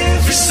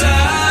every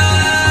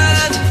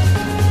side.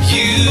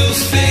 You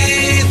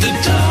fade the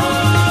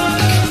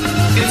dark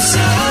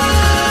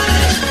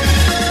inside.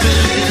 The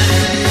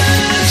living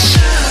light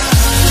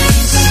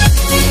shines.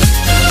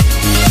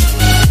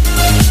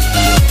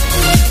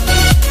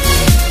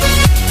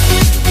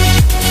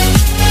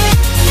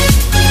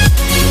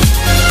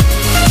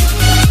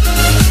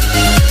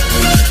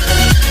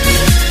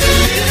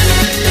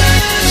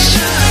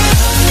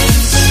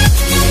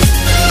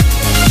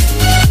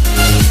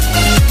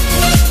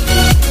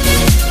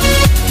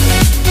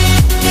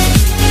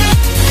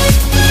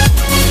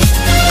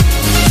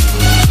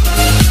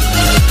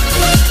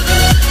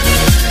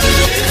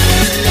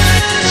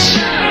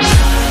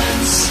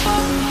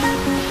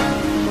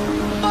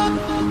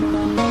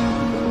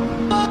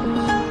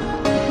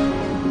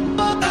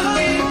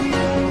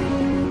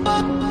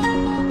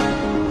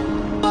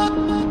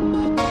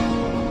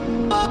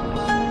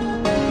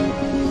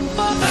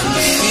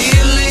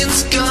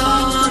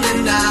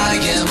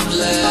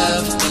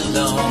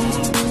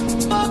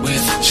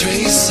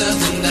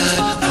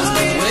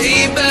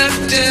 back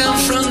down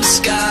from the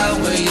sky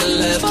where you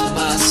left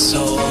my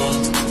soul.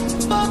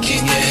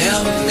 Can you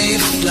help me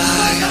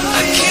fly?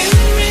 I can't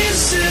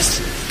resist,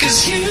 'cause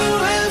you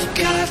have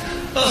got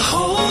a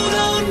hold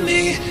on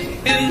me.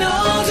 And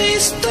all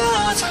these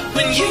thoughts,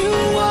 when you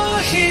are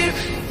here,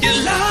 you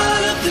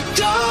light up the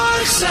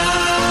dark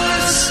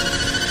sides.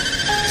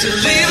 To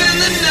live in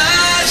the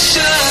night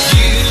shine.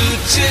 You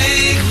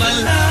take my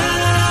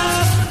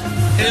life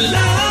and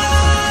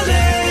light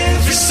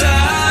every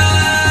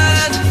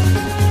side.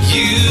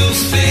 You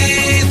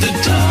fade the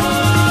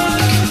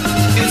dark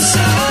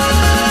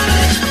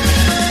inside.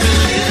 The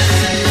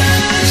living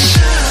night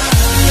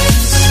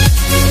shines.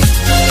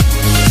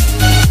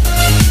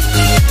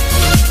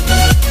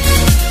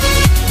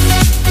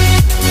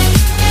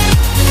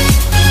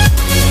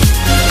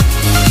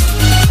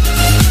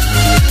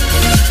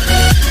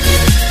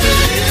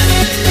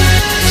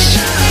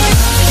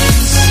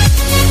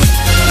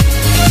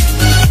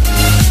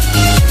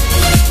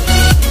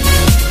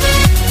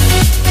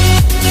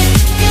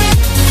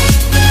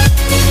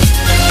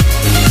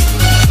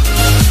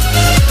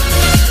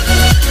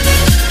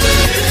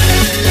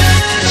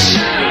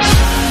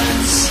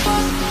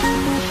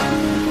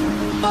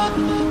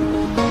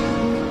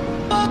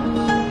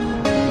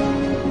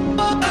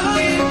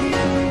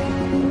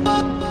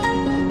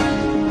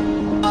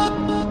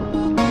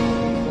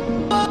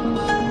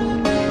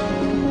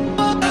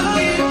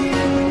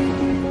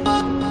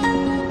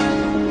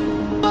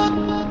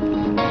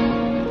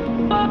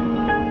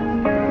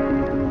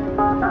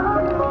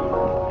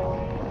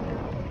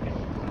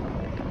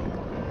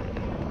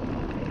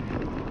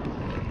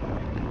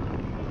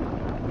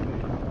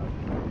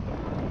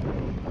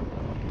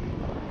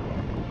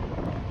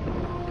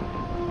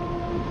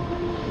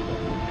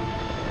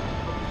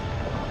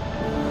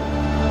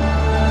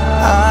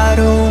 I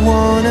don't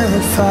wanna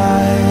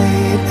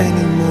fight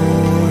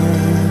anymore.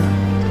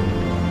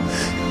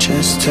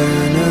 Just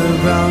turn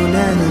around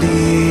and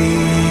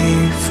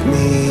leave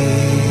me.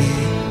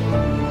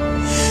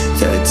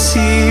 The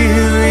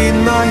tear in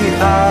my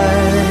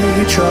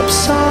eye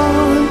drops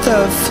on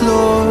the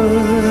floor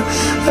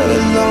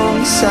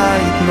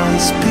alongside my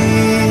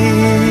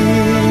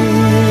speed.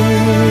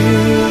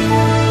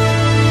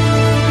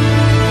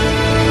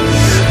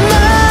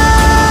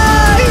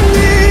 My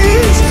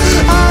knees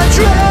are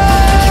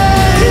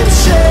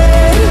drenching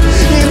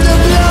in the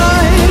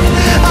blood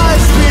I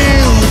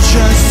spill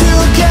just to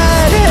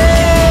get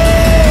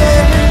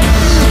in.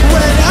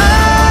 When I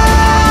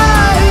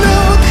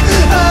look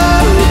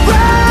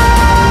around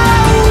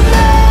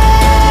me,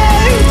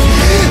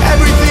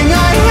 everything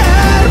I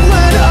had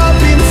went up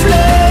in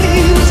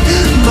flames.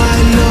 My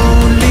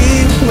lonely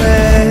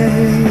way.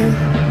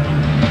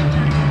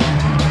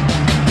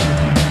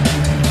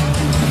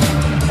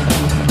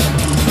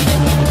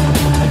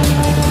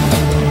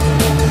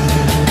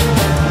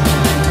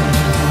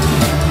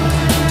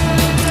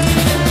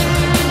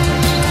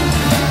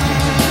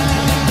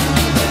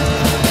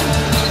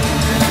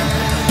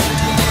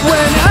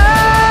 When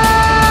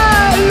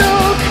I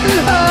look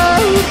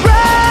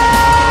around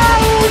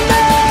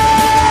me,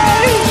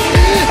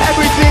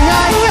 everything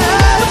I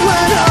had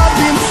went up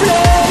in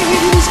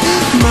flames.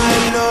 My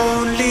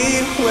lonely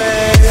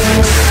way.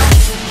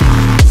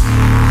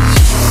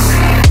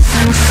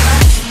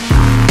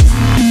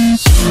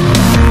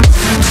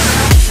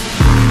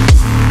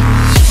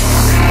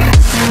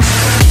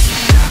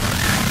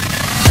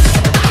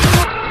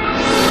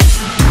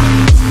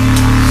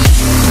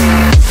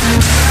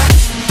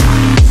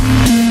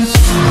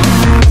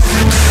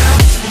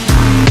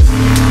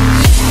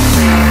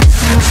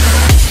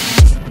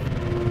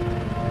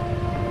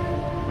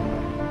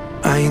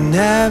 I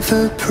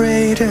never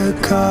pray to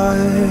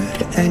God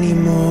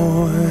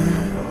anymore.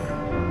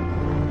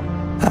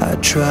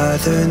 I'd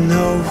rather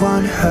no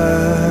one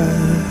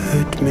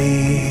hurt me.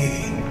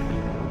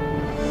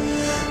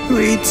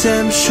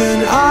 Redemption,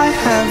 I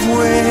have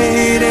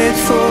waited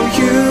for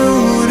you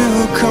to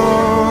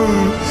come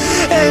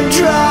and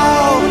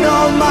drown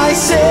all my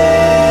sin.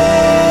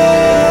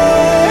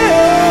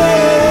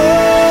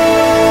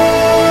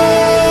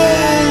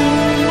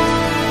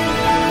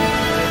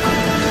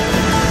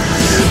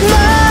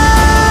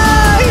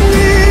 My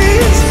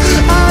knees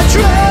are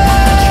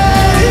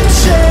drenching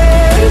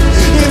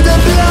in the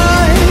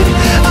blood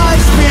I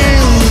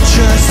spill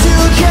just to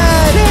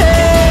get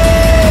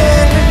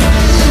in.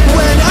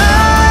 When I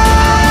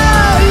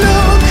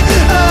look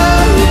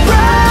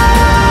around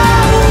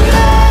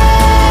me,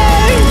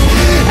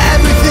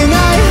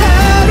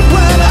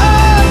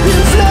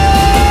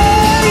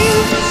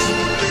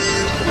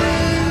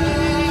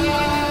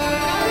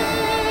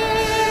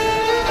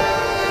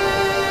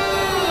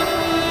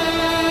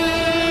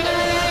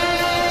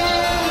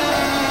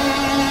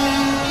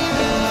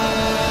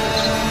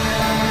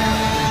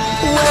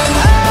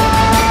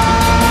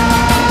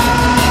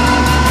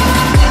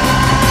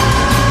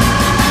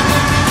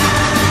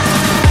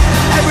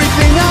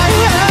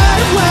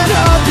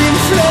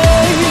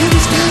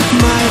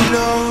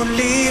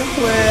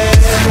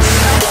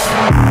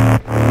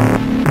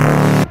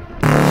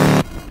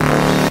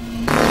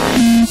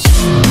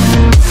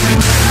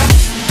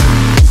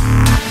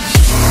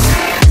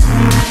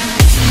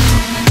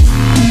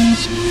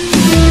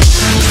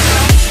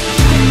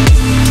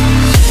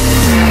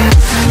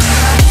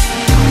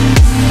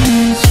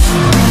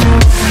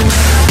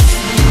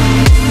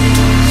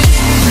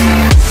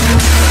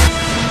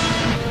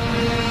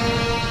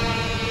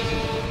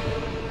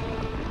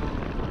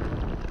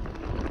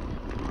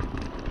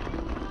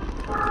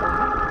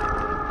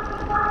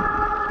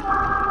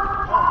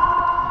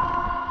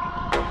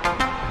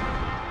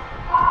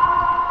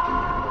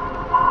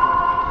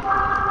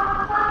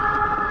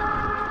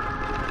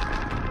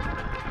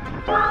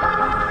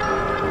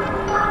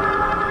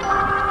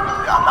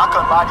 Not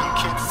gonna lie to you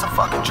kids, it's a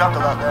fucking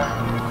jungle out there.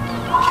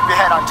 Keep your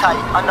head on tight.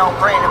 Unknown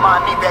brain and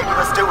mind me, baby,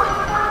 let's do it.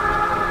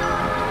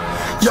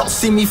 Y'all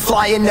see me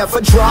flying, never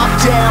drop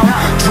down.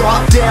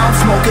 Drop down,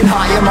 smoking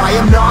high, I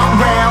am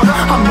not round.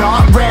 I'm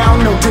not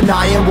round, no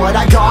denying what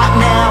I got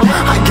now.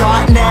 I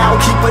got now,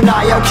 keep an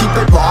eye out, keep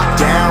it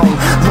locked down.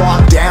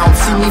 Locked down,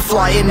 see me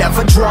flying,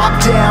 never drop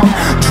down.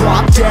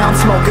 Drop down,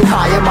 smoking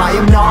high, I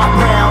am not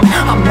round.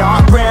 I'm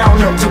not round,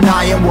 no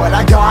denying what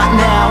I got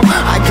now.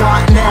 I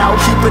got now,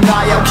 keep an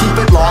eye out, keep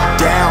it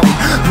locked down.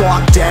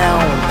 Locked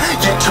down,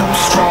 you're too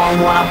strong.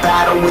 Wanna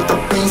battle with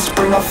the beast,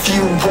 bring a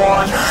few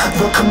on.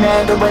 The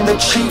commander and the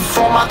chief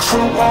for my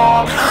crew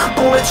on.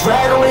 Bullets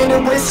rattling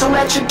and whistle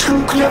at your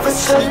toque. Never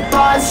sleep,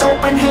 eyes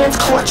open, hands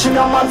clutching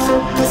on my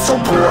throat. This a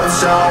war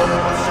zone.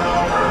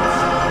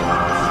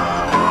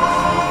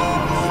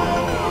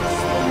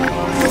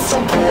 This a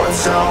war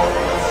zone.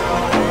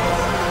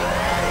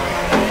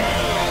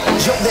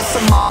 Yo, this a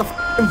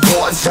motherfucking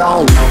war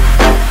zone.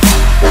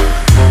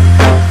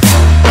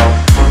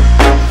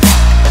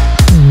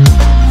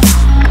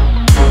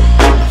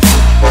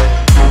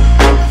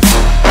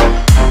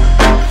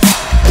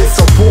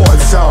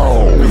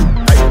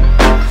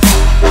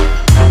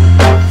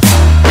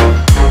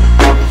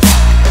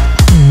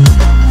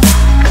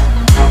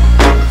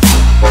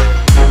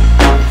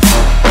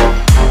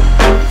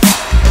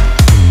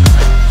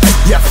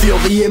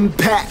 The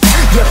impact,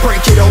 yeah,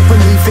 break it open,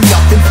 leaving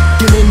nothing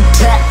f***ing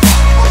intact.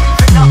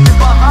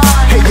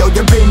 Hey yo,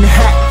 you been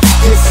hacked.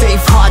 You're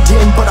safe,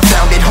 hiding, but I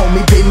found it,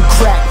 homie, been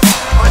cracked.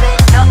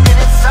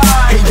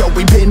 Hey yo,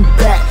 we been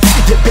back.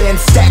 Your band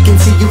stacking,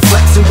 see you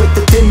flexing with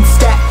the thin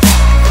stack.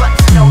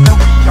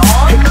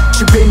 Hey,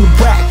 you been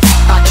whacked.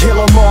 I kill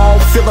them all,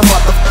 feel a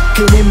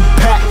motherfucking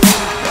impact.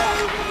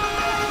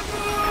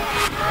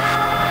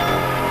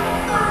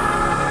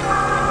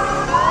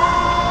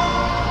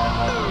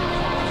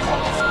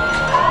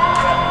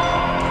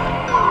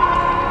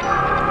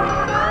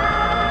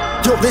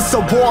 Yo, this a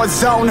war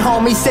zone,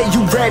 homie, say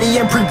you ready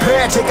and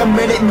prepared. Take a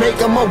minute,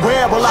 make them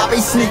aware. Well, I be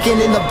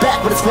sneaking in the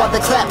back, but it's what the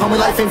clap, homie,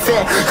 life ain't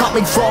fair. Caught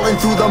me crawling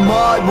through the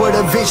mud with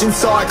a vision,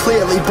 saw it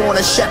clearly. Born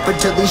a shepherd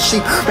to these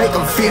sheep, make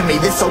them fear me.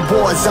 This a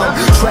war zone,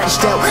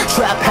 trashed out,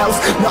 trap house,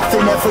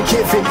 nothing ever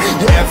given.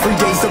 Yeah, every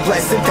day's a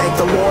blessing, thank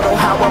the Lord, oh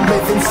how I'm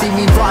living. See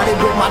me riding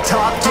with my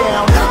top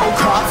down, oh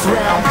cops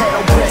round,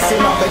 pedal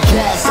pressing on the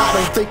gas. I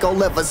don't think I'll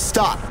ever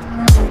stop.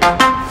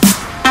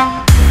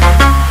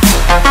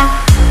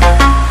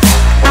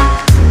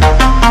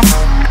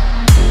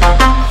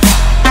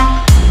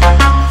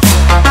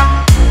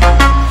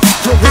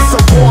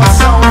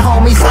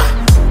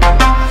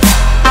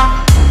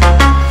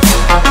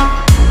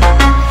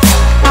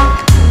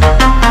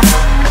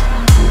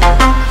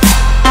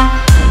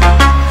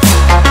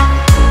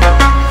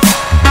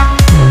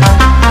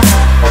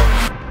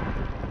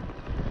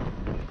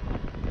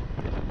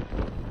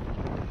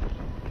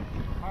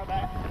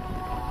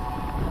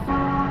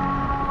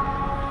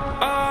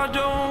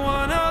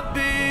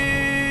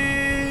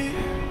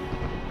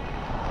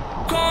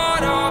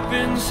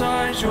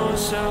 Inside your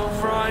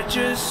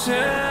self-righteous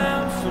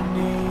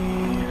symphony,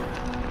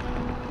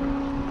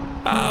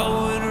 I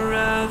would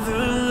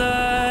rather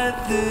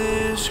let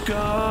this go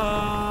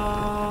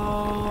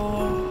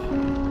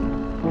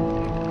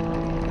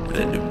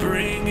than to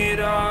bring it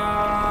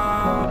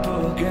up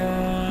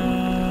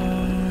again.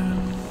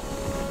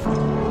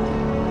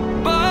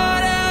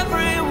 But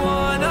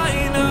everyone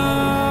I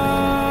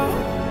know,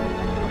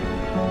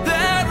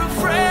 they're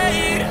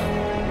afraid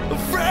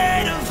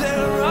of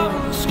their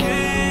own skin.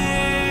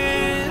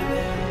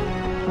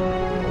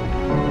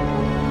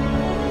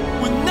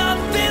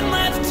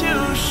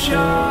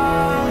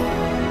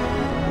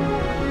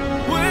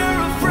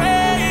 We're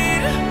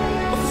afraid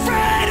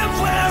of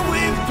where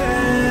we've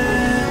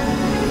been.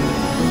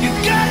 You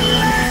gotta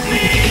let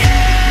me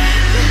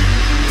in.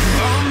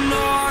 I'm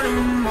not a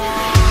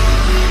mark,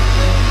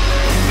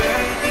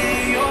 barely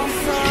your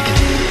friend.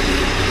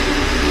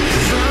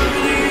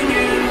 Drowning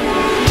in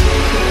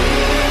water,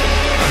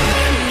 I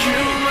lend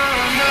you my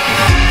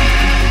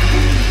hand.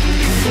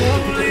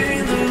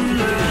 Falling the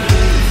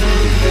leather,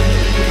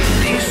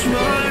 release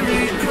my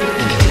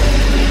regret.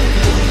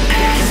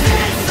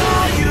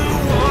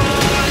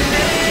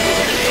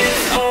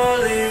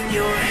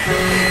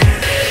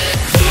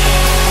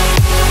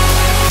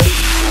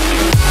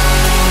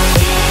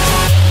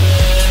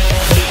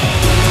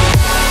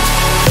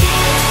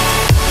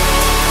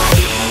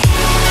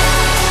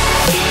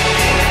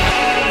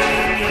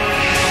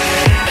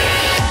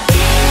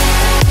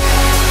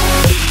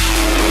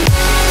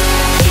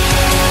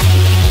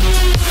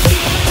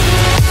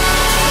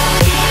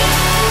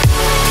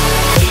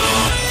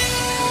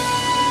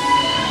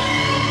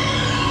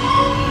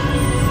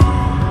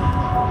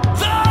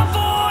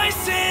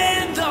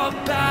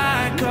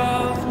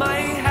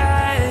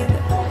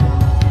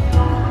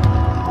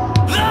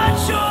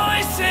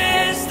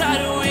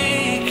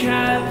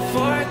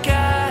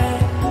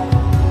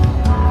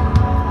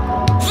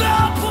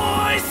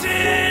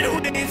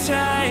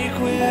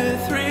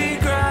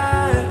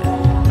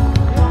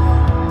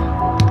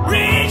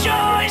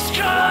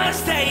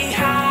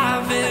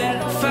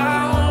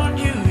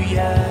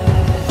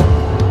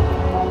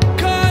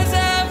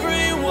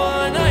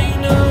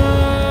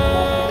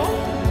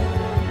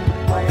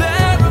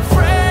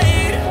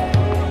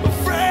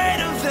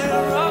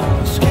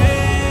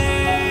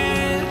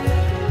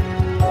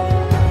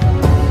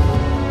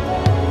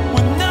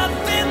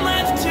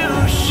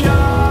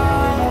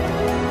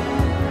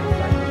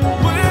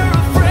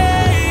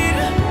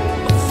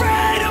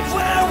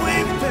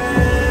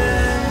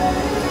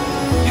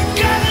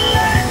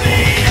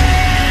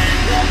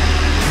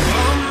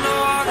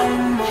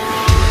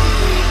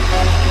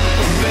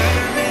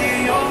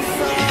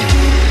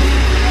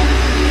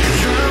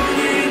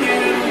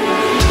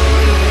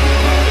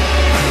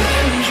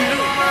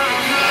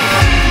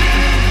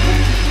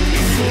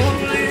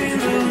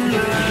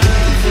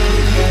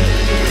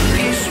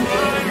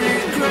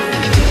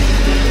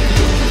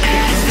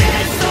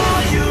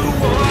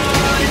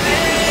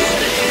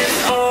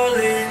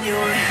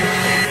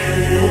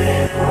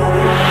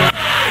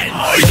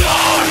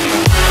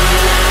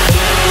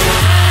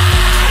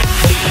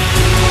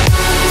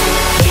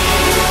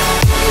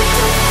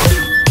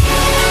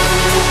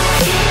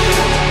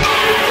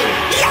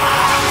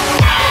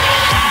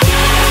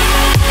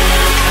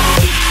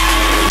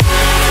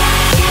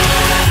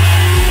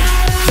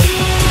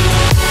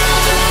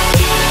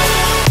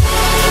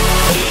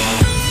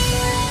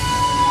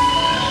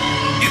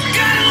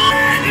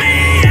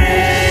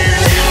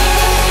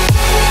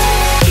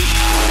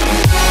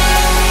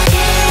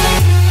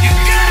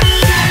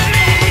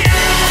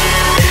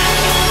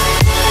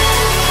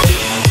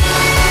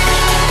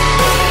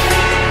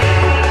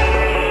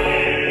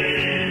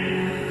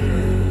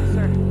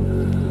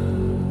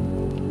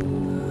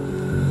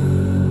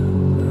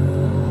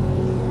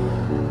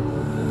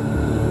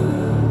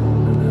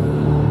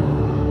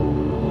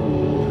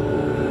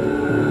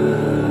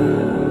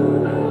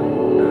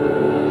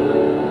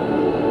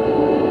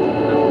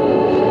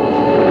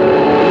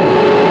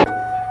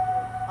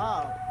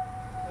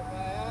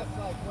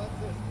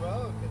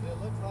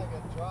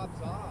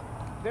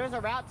 There's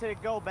a route to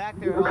go back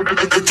there.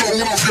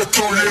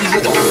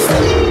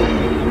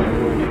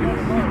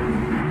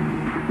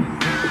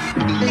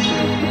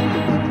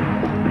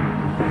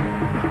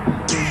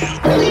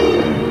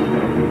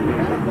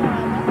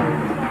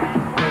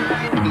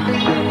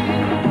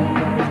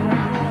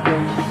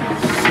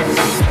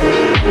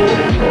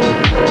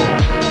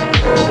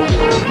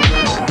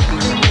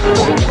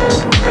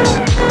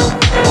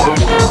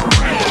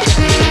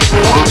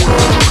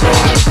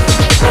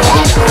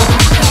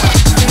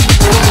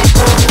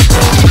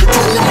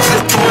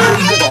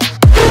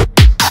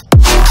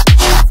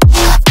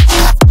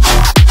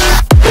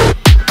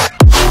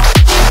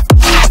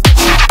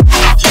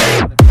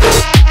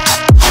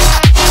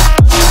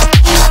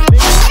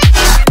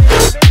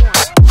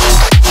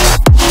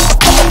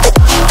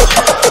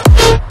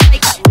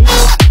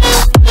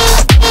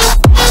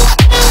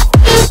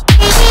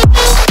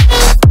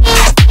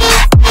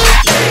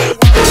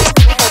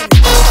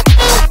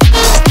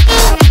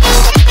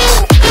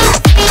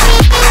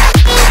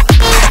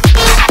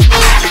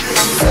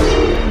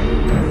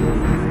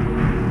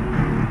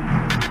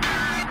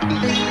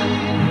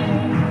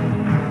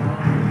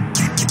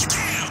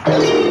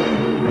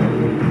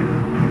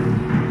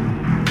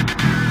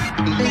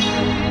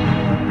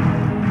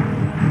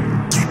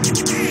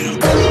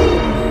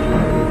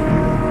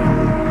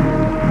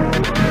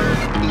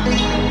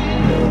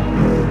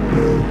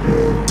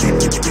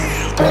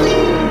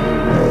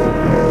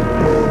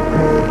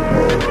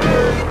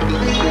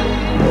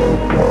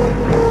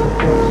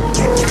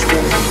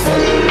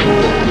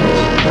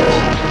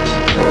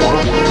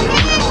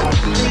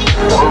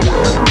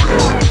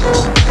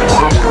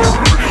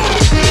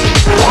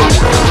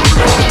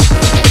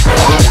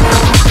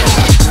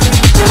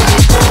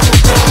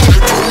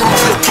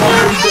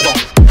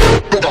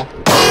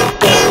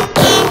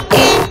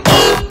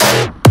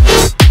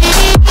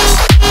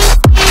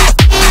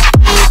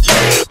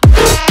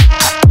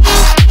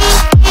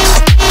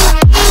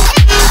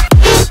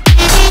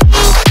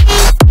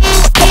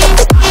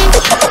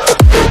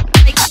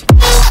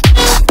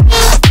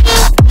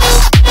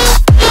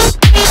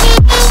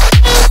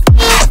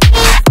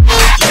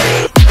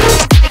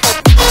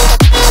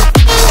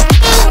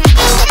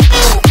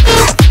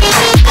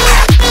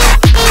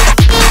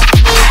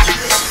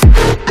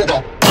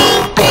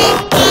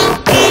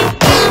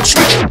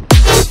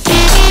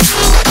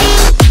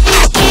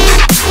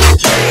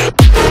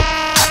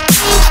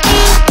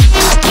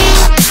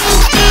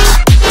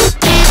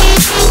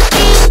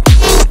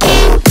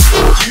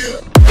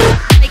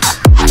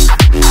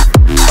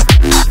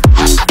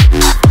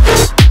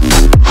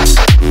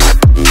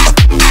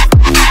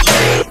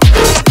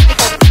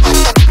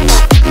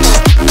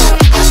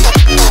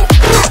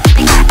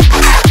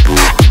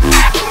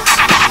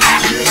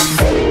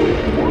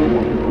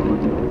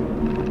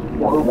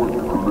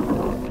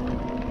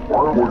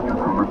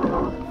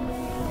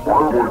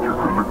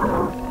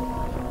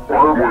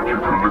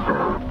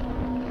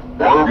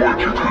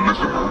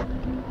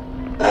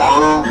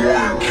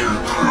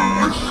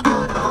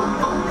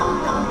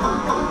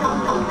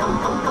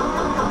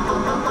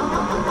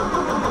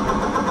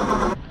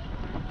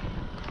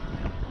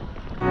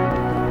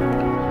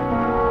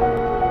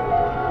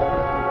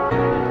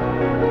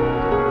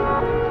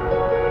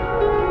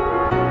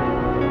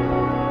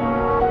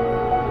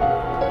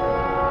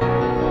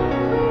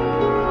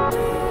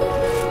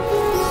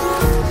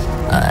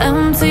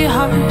 Empty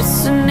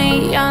hearts and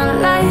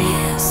neon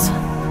lights,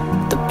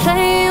 they're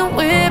playing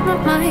with my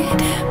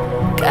mind.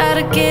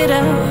 Gotta get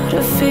out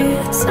of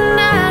here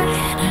tonight.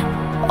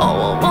 Oh,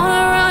 I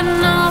wanna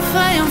run off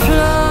and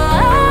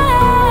fly,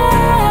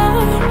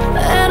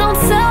 and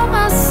I'll tell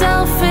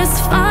myself it's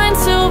fine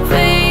to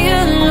be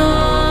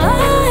alone,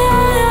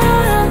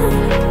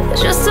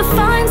 just to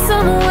find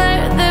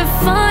somewhere that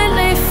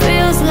finally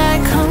feels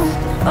like home.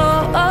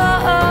 Oh,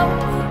 oh, oh.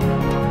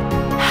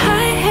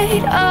 I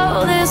hate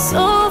all this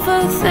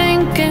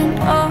overthinking.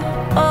 Oh,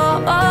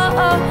 oh,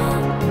 oh, oh.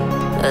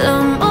 The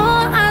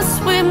more I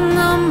swim,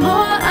 the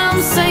more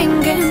I'm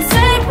sinking.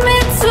 Take me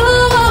to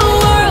a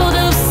world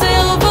of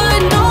silver.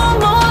 No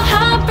more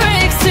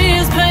heartbreaks,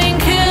 tears,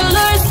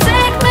 painkillers.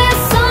 Take me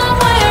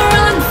somewhere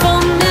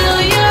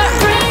unfamiliar.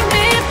 Bring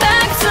me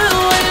back to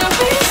where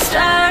we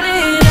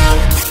started out.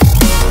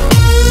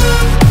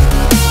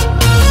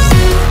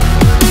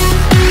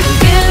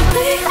 Get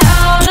me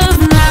out of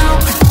now,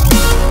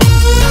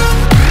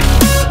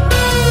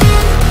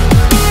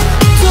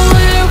 to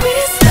where we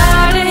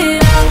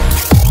started out.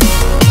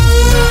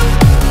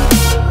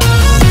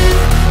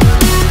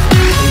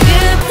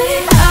 Get me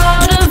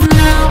out of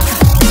now,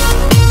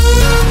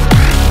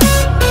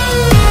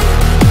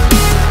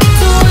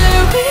 to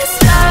where we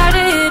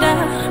started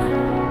out.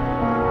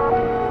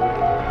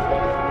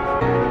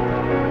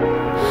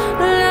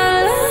 La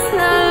la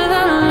la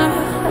la la,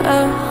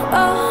 oh,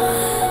 oh.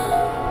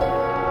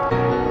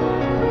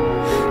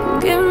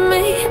 Get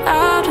me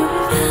out of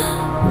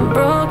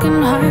broken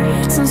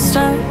hearts and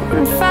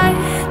starting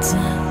fights,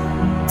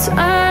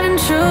 turning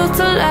truth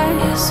to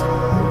lies.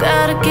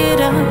 Gotta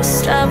get up,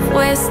 stop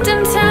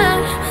wasting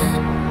time.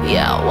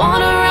 Yeah, I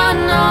wanna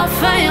run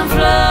off and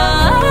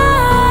fly.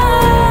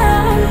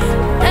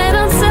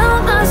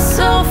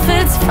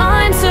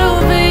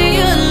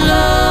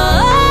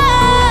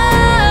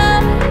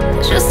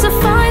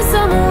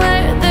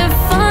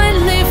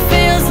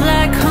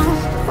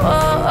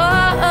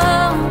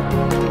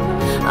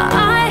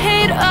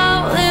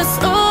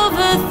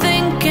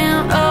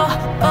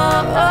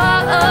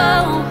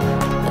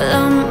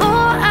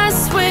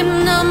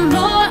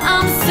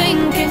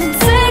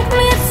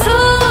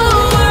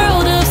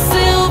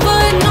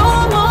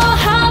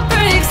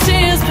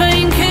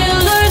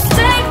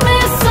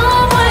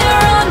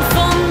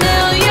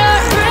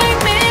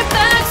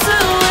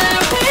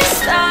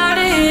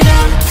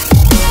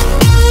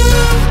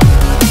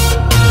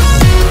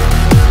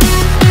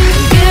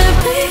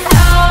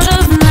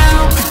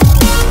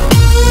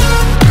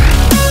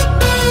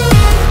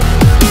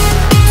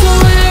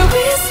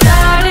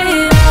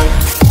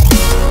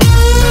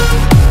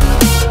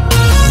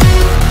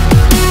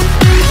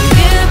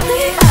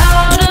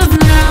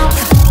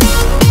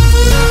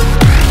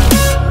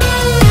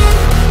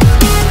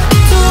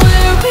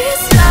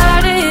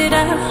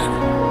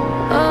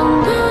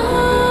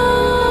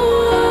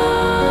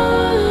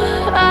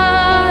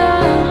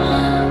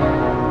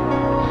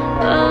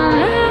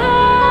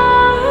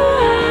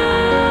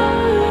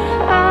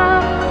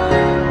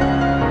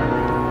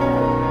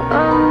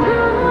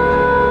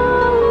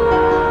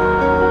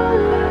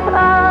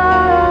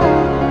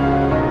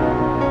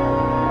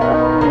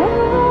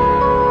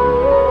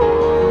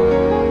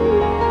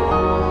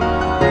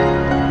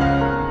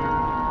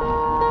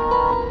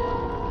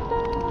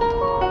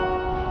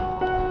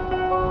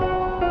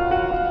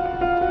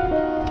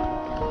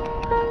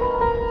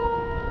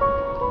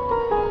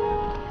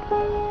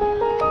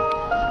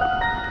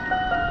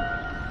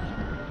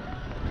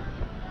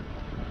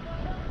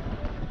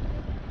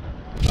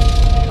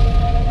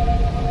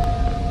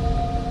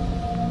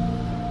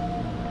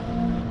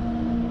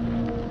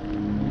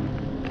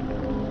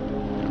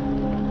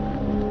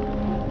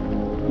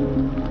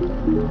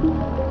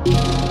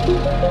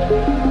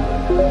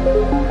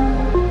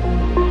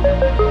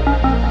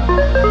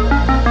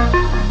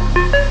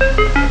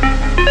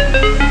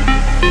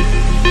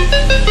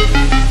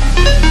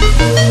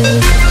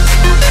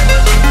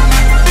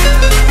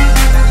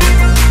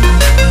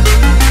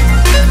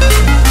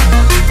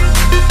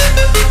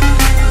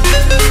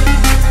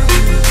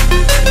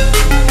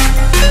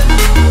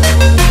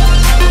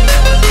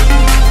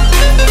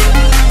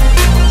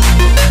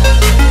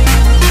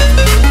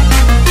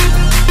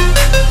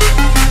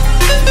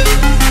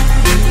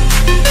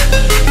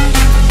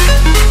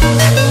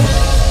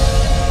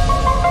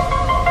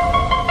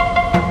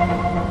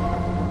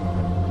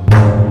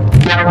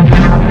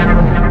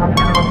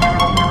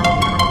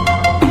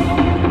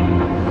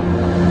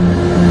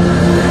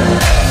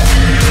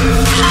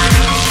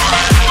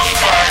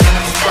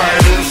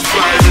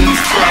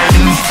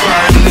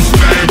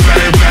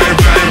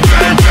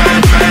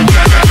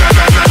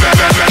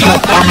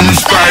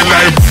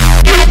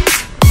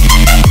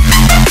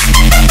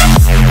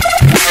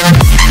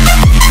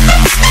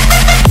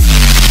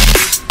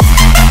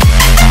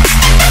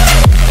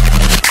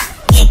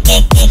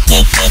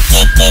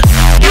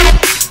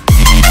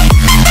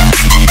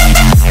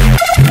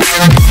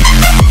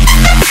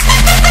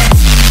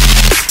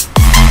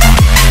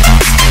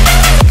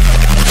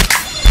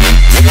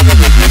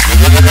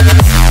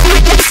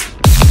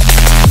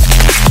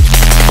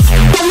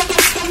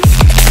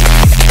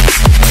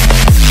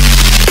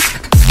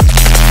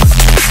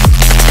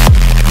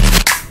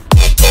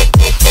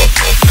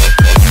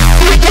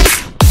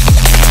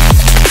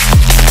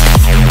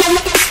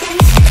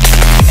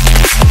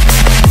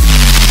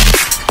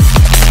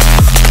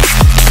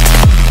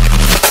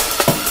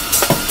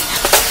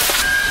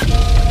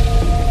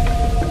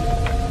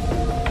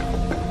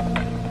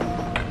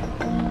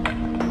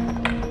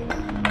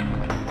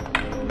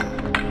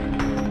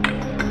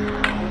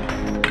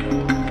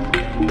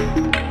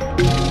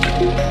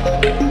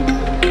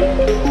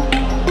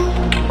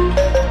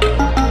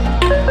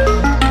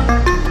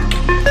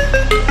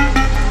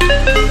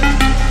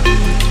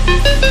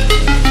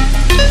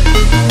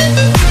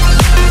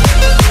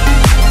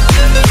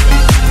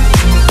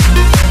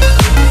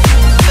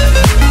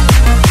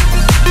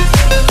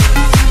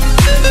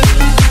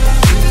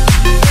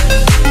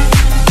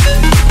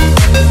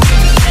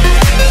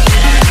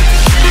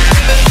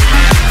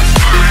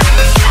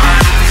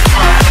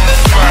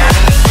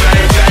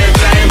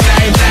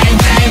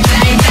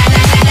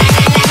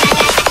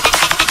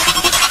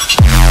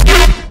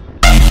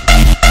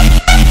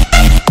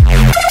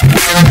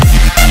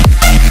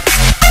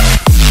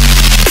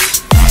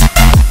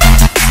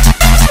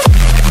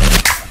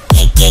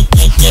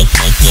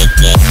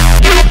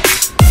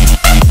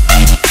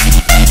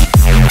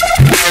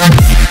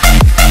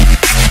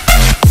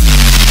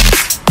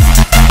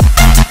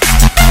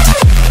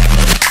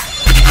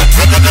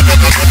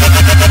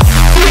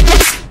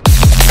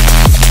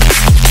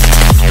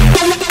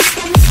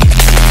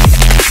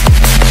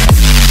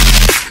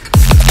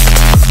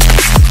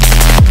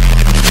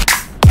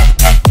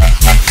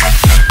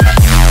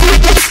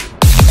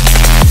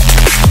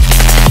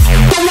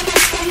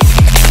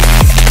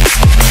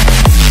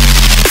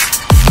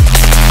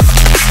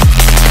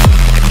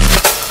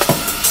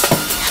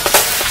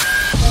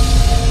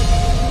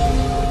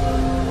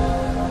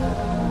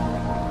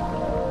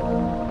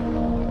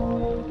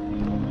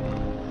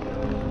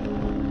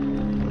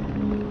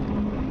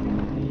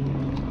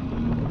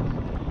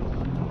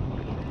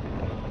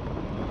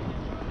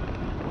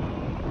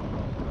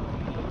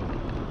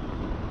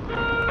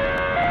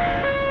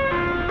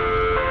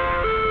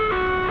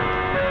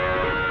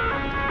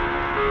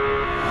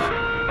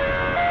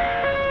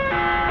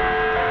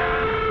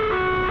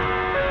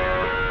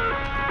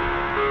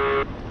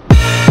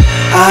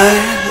 I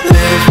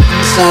live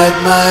inside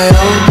my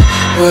own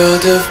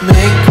world of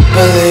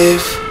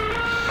make-believe.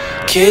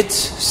 Kids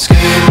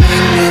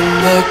screaming in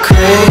the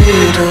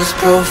cradles,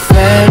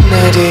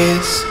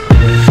 profanities.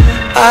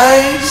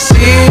 I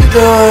see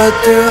the world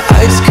through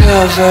eyes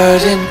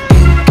covered in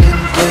ink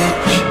and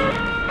bleach.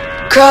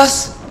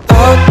 Cross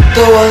out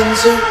the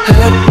ones who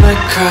heard my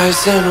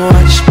cries and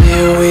watched me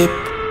weep.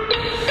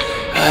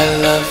 I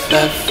love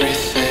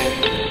everything.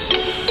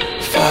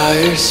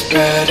 Fire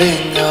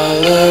spreading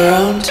all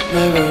around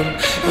my room.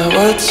 My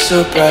world's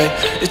so bright,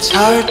 it's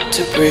hard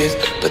to breathe,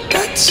 but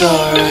that's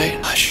alright.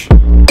 Hush.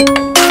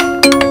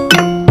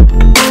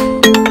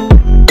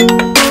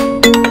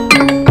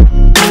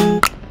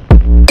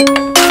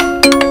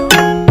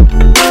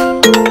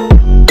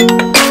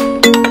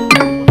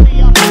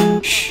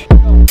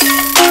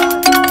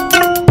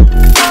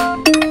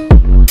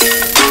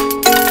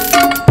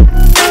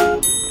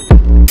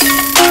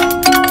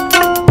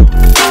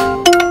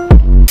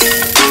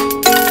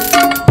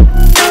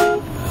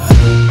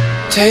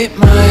 Take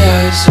my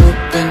eyes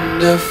open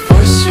to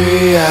force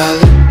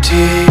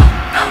reality.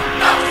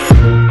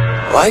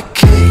 Why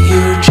can't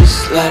you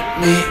just let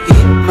me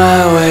eat my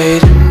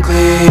weight in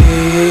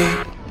glee?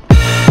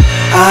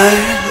 I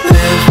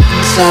live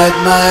inside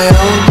my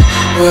own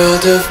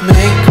world of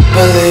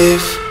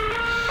make-believe.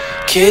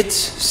 Kids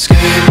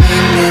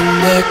screaming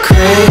in their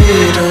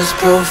cradles,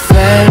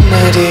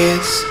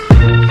 profanities.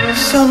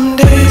 Some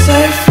days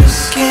I feel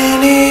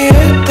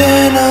skinnier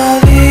than all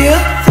the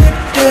other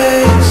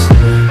days.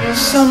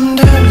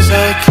 Sometimes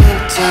I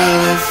can't tell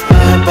if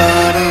my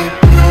body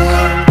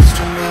belongs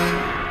to me.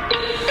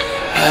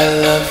 I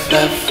love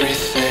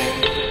everything.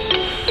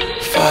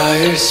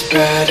 Fire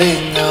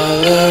spreading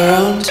all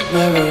around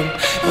my room.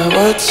 My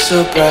world's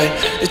so bright,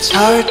 it's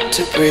hard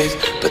to breathe,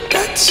 but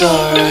that's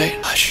alright.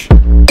 Hush.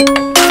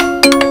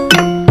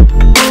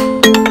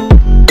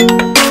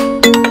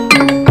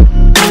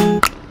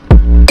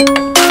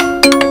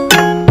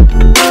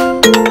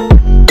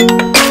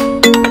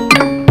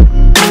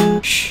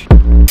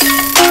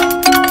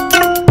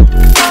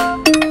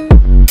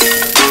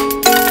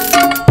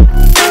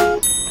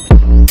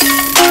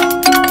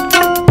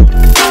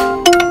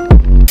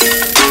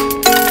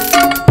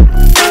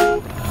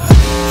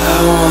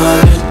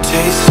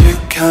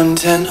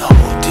 Content,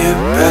 hold your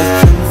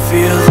breath and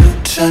feel the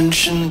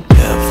tension.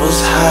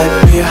 Devils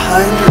hide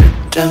behind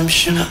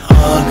redemption.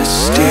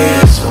 Honesty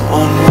is a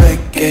one-way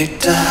gate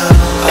to hell.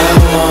 I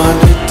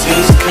wanna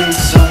taste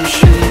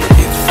consumption.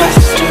 Breathe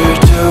faster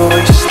to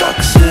waste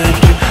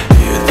oxygen.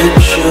 Hear the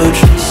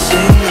children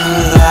sing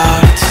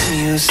aloud. It's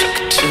music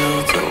till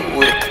the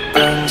wick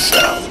burns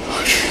out.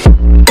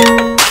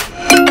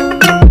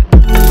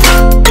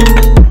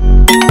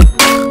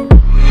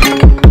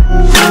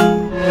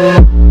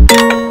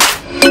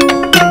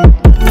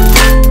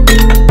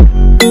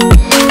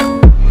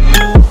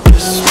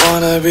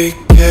 Be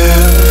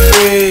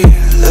carefree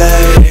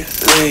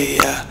lately.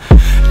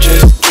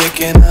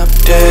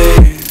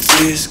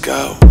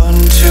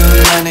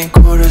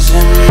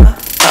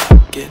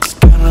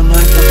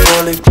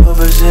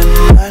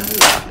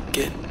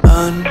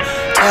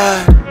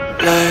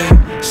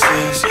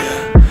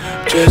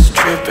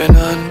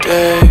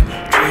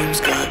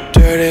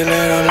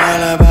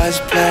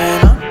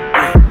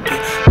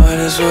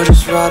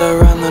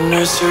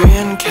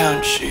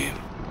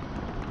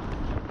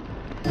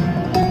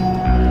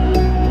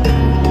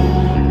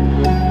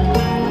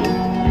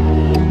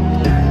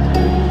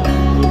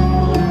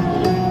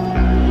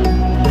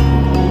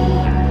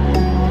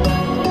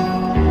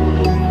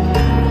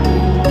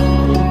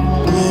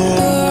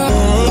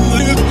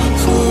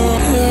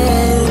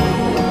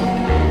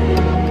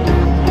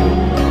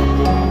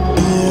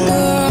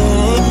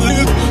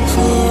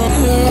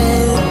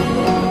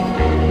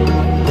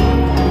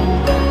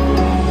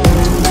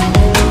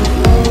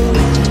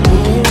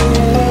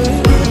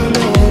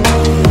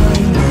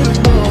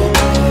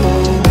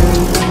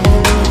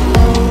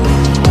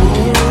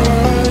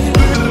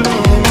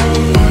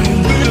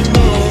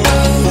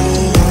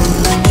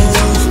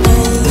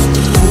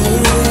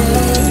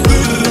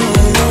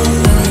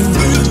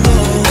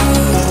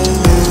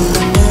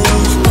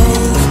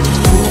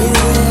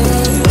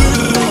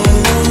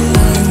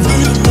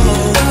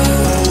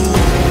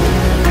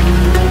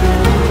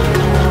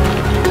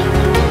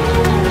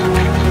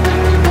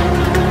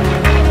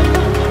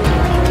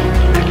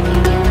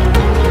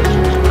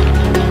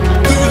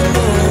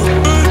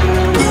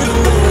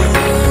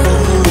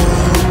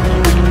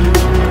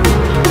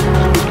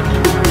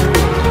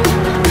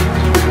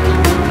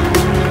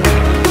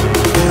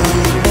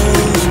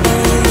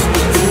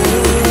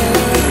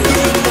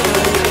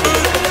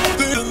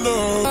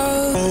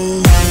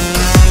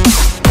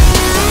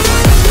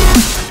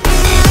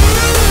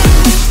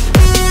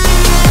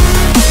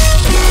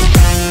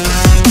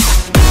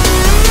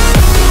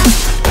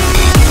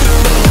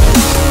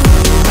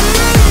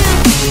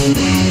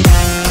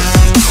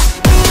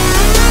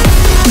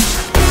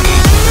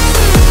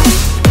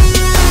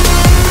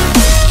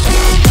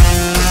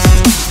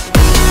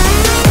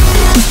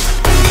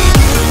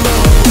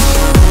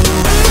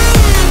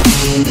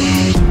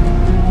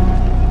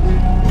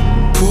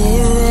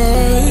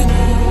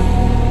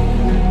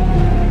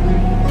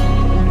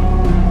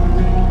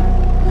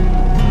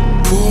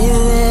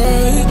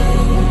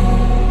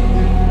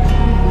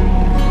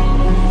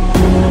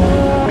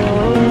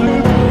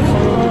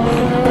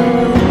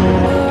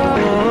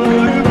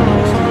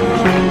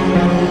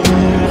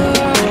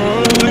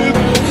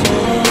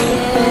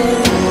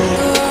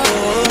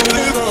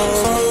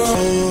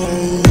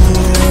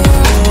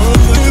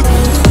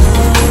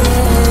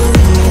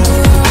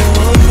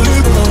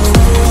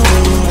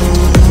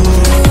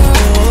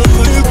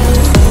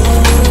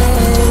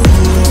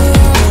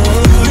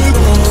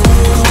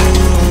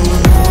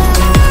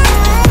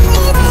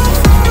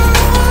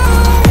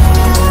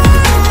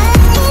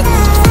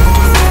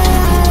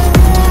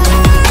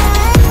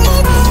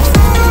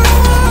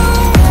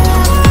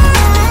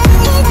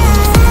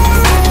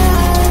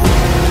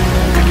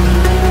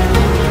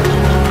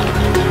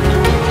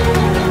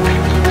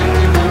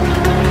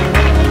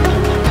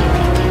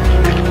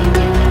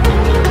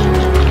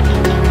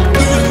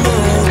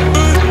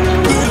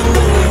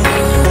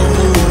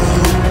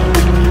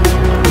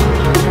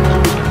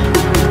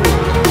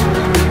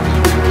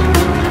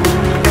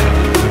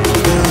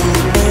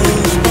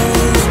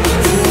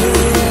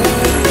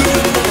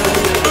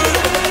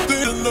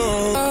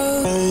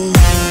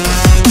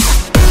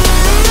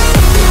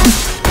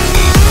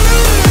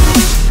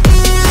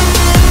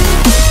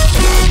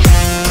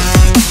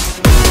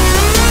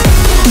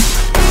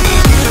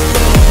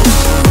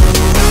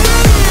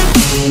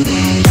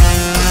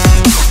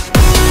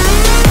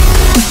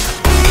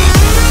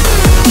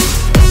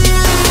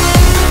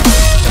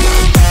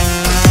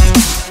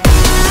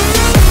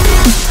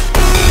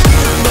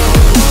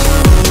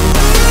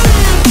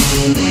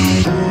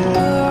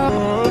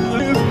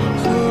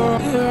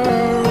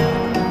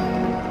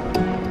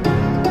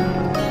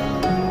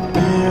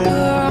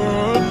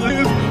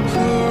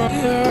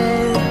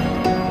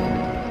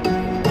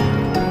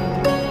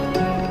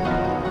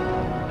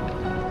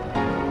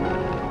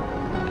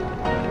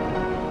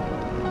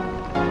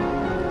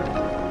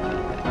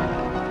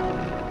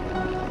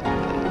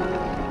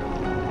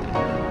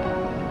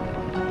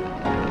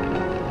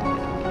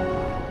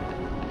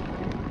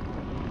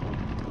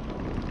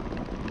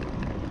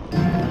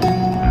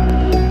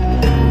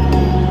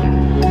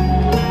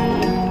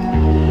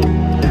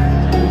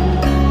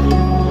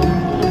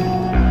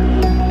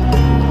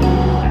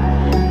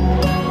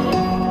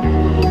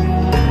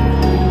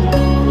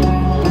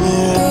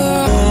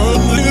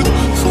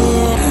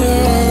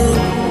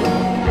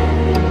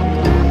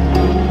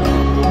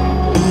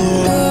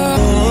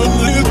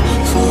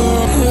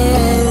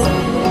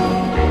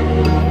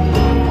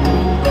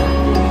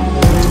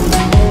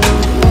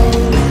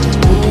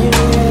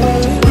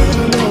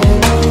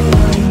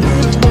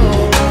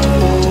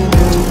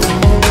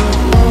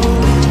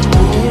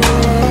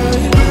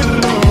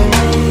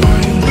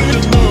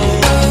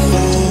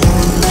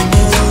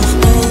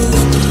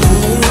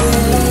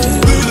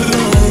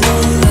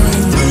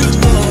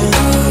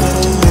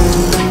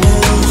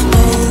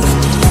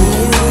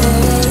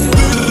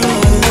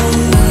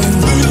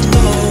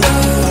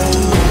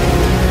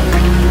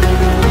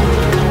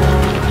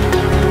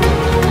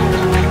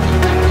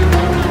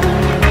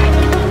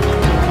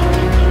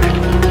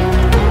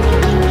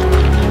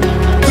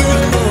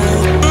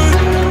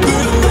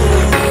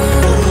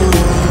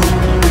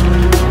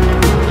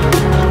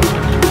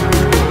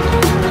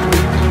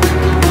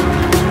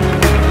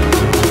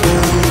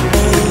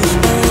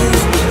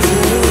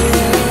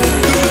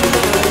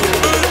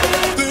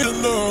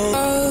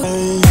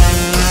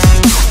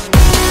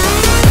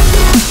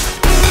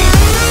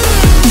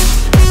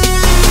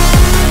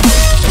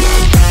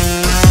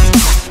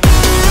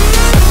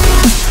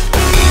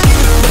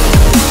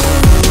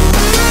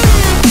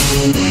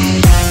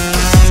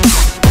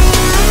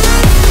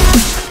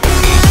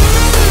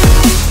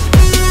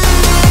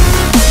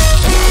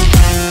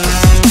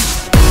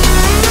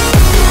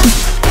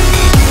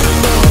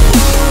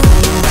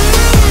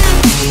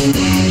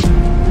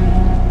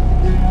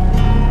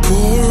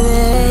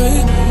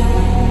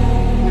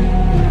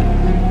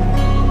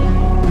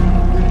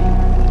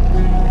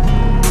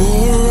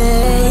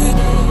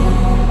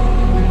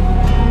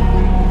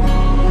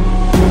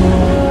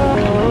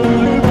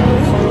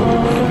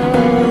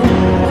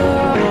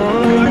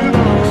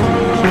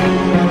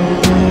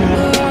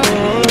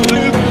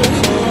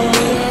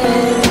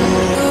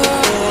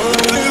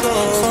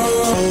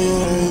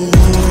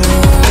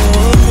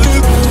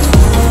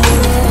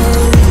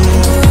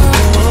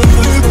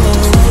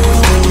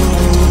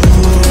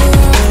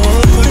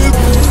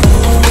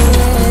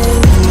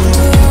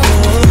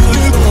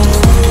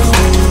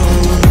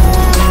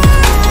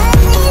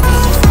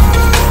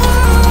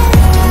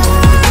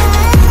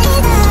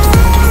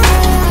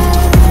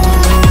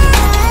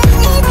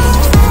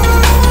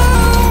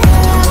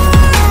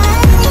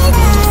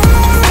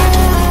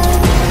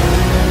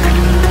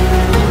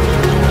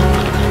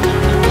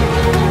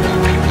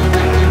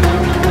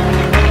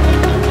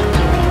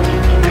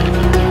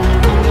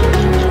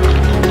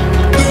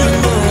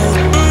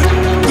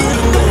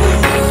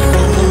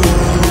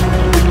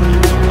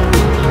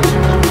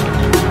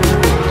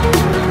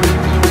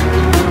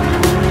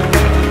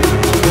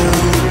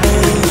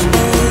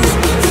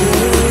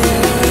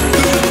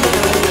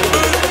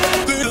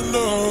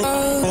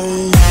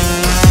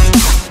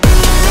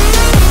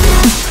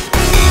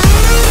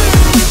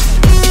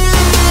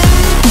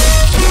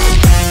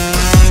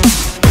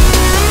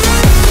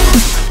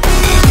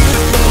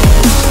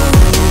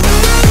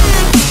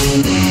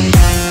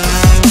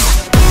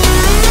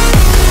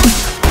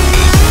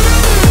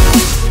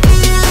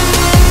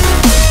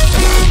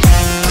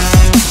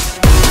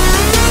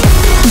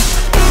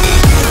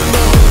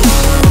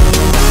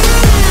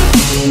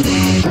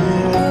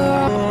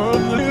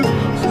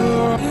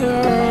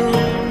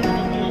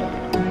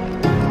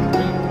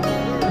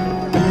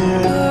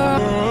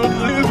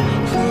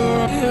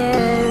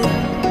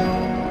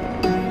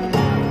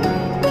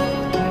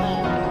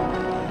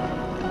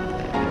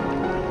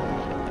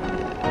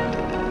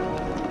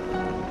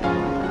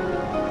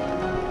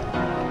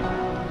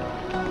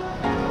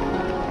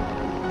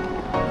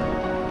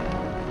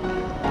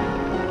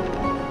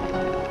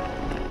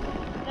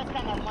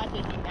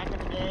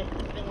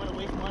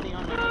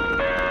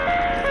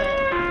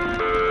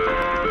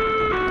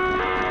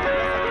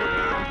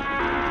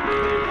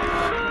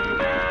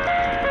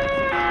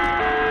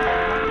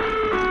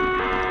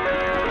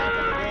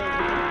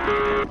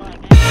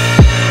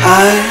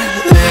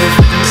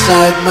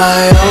 inside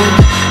my own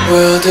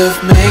world of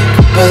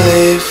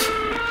make-believe.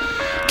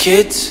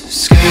 Kids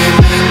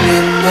screaming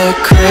in their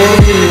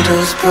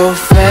cradles,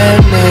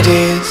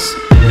 profanities.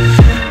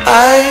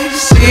 I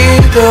see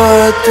the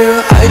world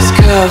through eyes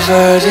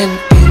covered in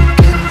ink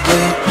and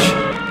bleach.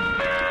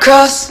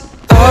 Cross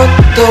out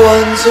the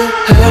ones who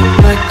heard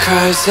my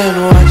cries and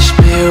watched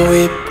me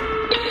weep.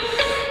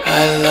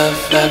 I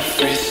love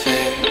everything.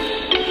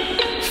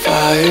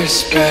 Fire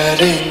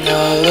spreading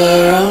all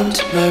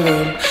around my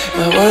room.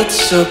 My world's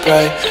so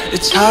bright,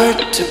 it's hard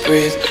to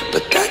breathe,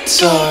 but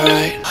that's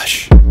alright.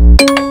 Hush.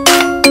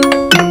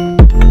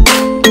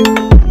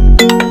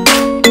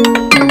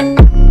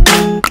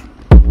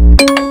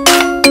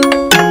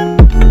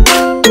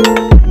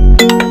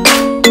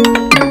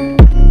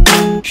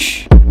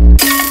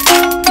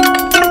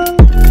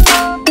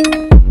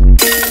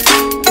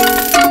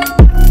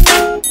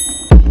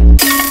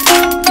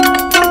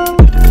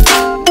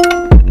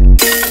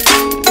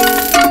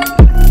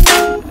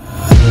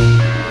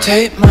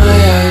 Tape my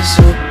eyes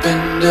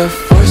open to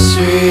force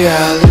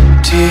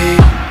reality.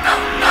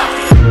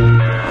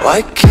 Why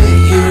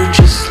can't you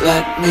just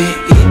let me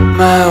eat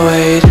my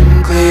weight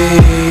in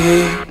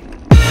glee?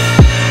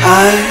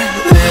 I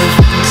live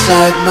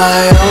inside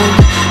my own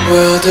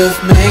world of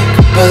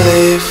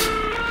make-believe.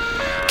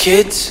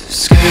 Kids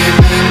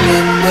screaming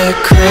in their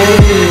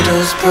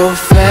cradles,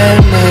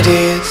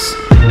 profanities.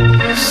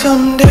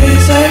 Some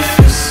days I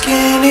feel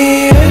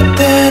skinnier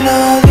than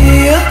all the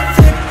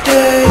other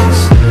days.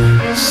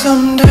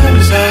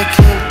 Sometimes I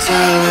can't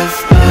tell if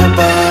my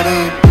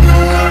body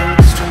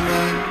belongs to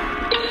me.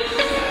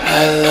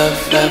 I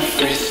love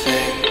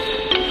everything.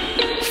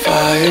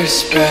 Fire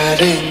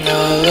spreading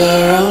all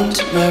around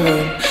my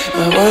room.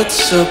 My world's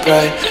so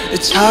bright,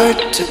 it's hard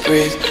to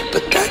breathe,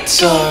 but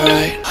that's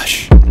alright.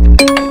 Hush.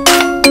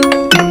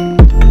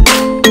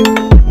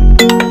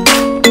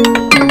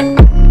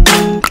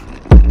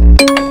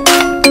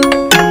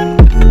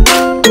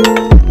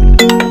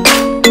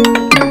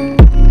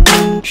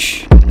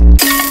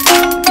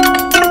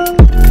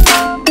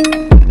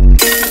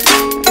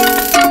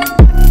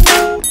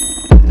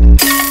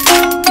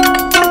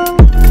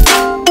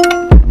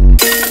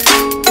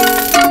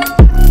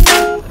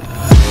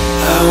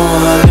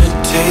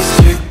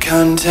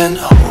 Content,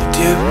 hold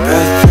your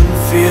breath and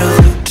feel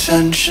the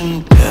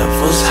tension.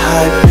 Devils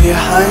hide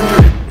behind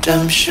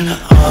redemption.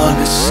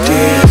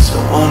 Honesty is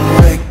a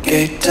one-way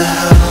gate to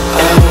hell.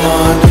 I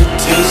wanna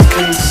taste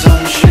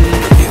consumption,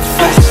 breathe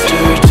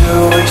faster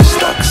to waste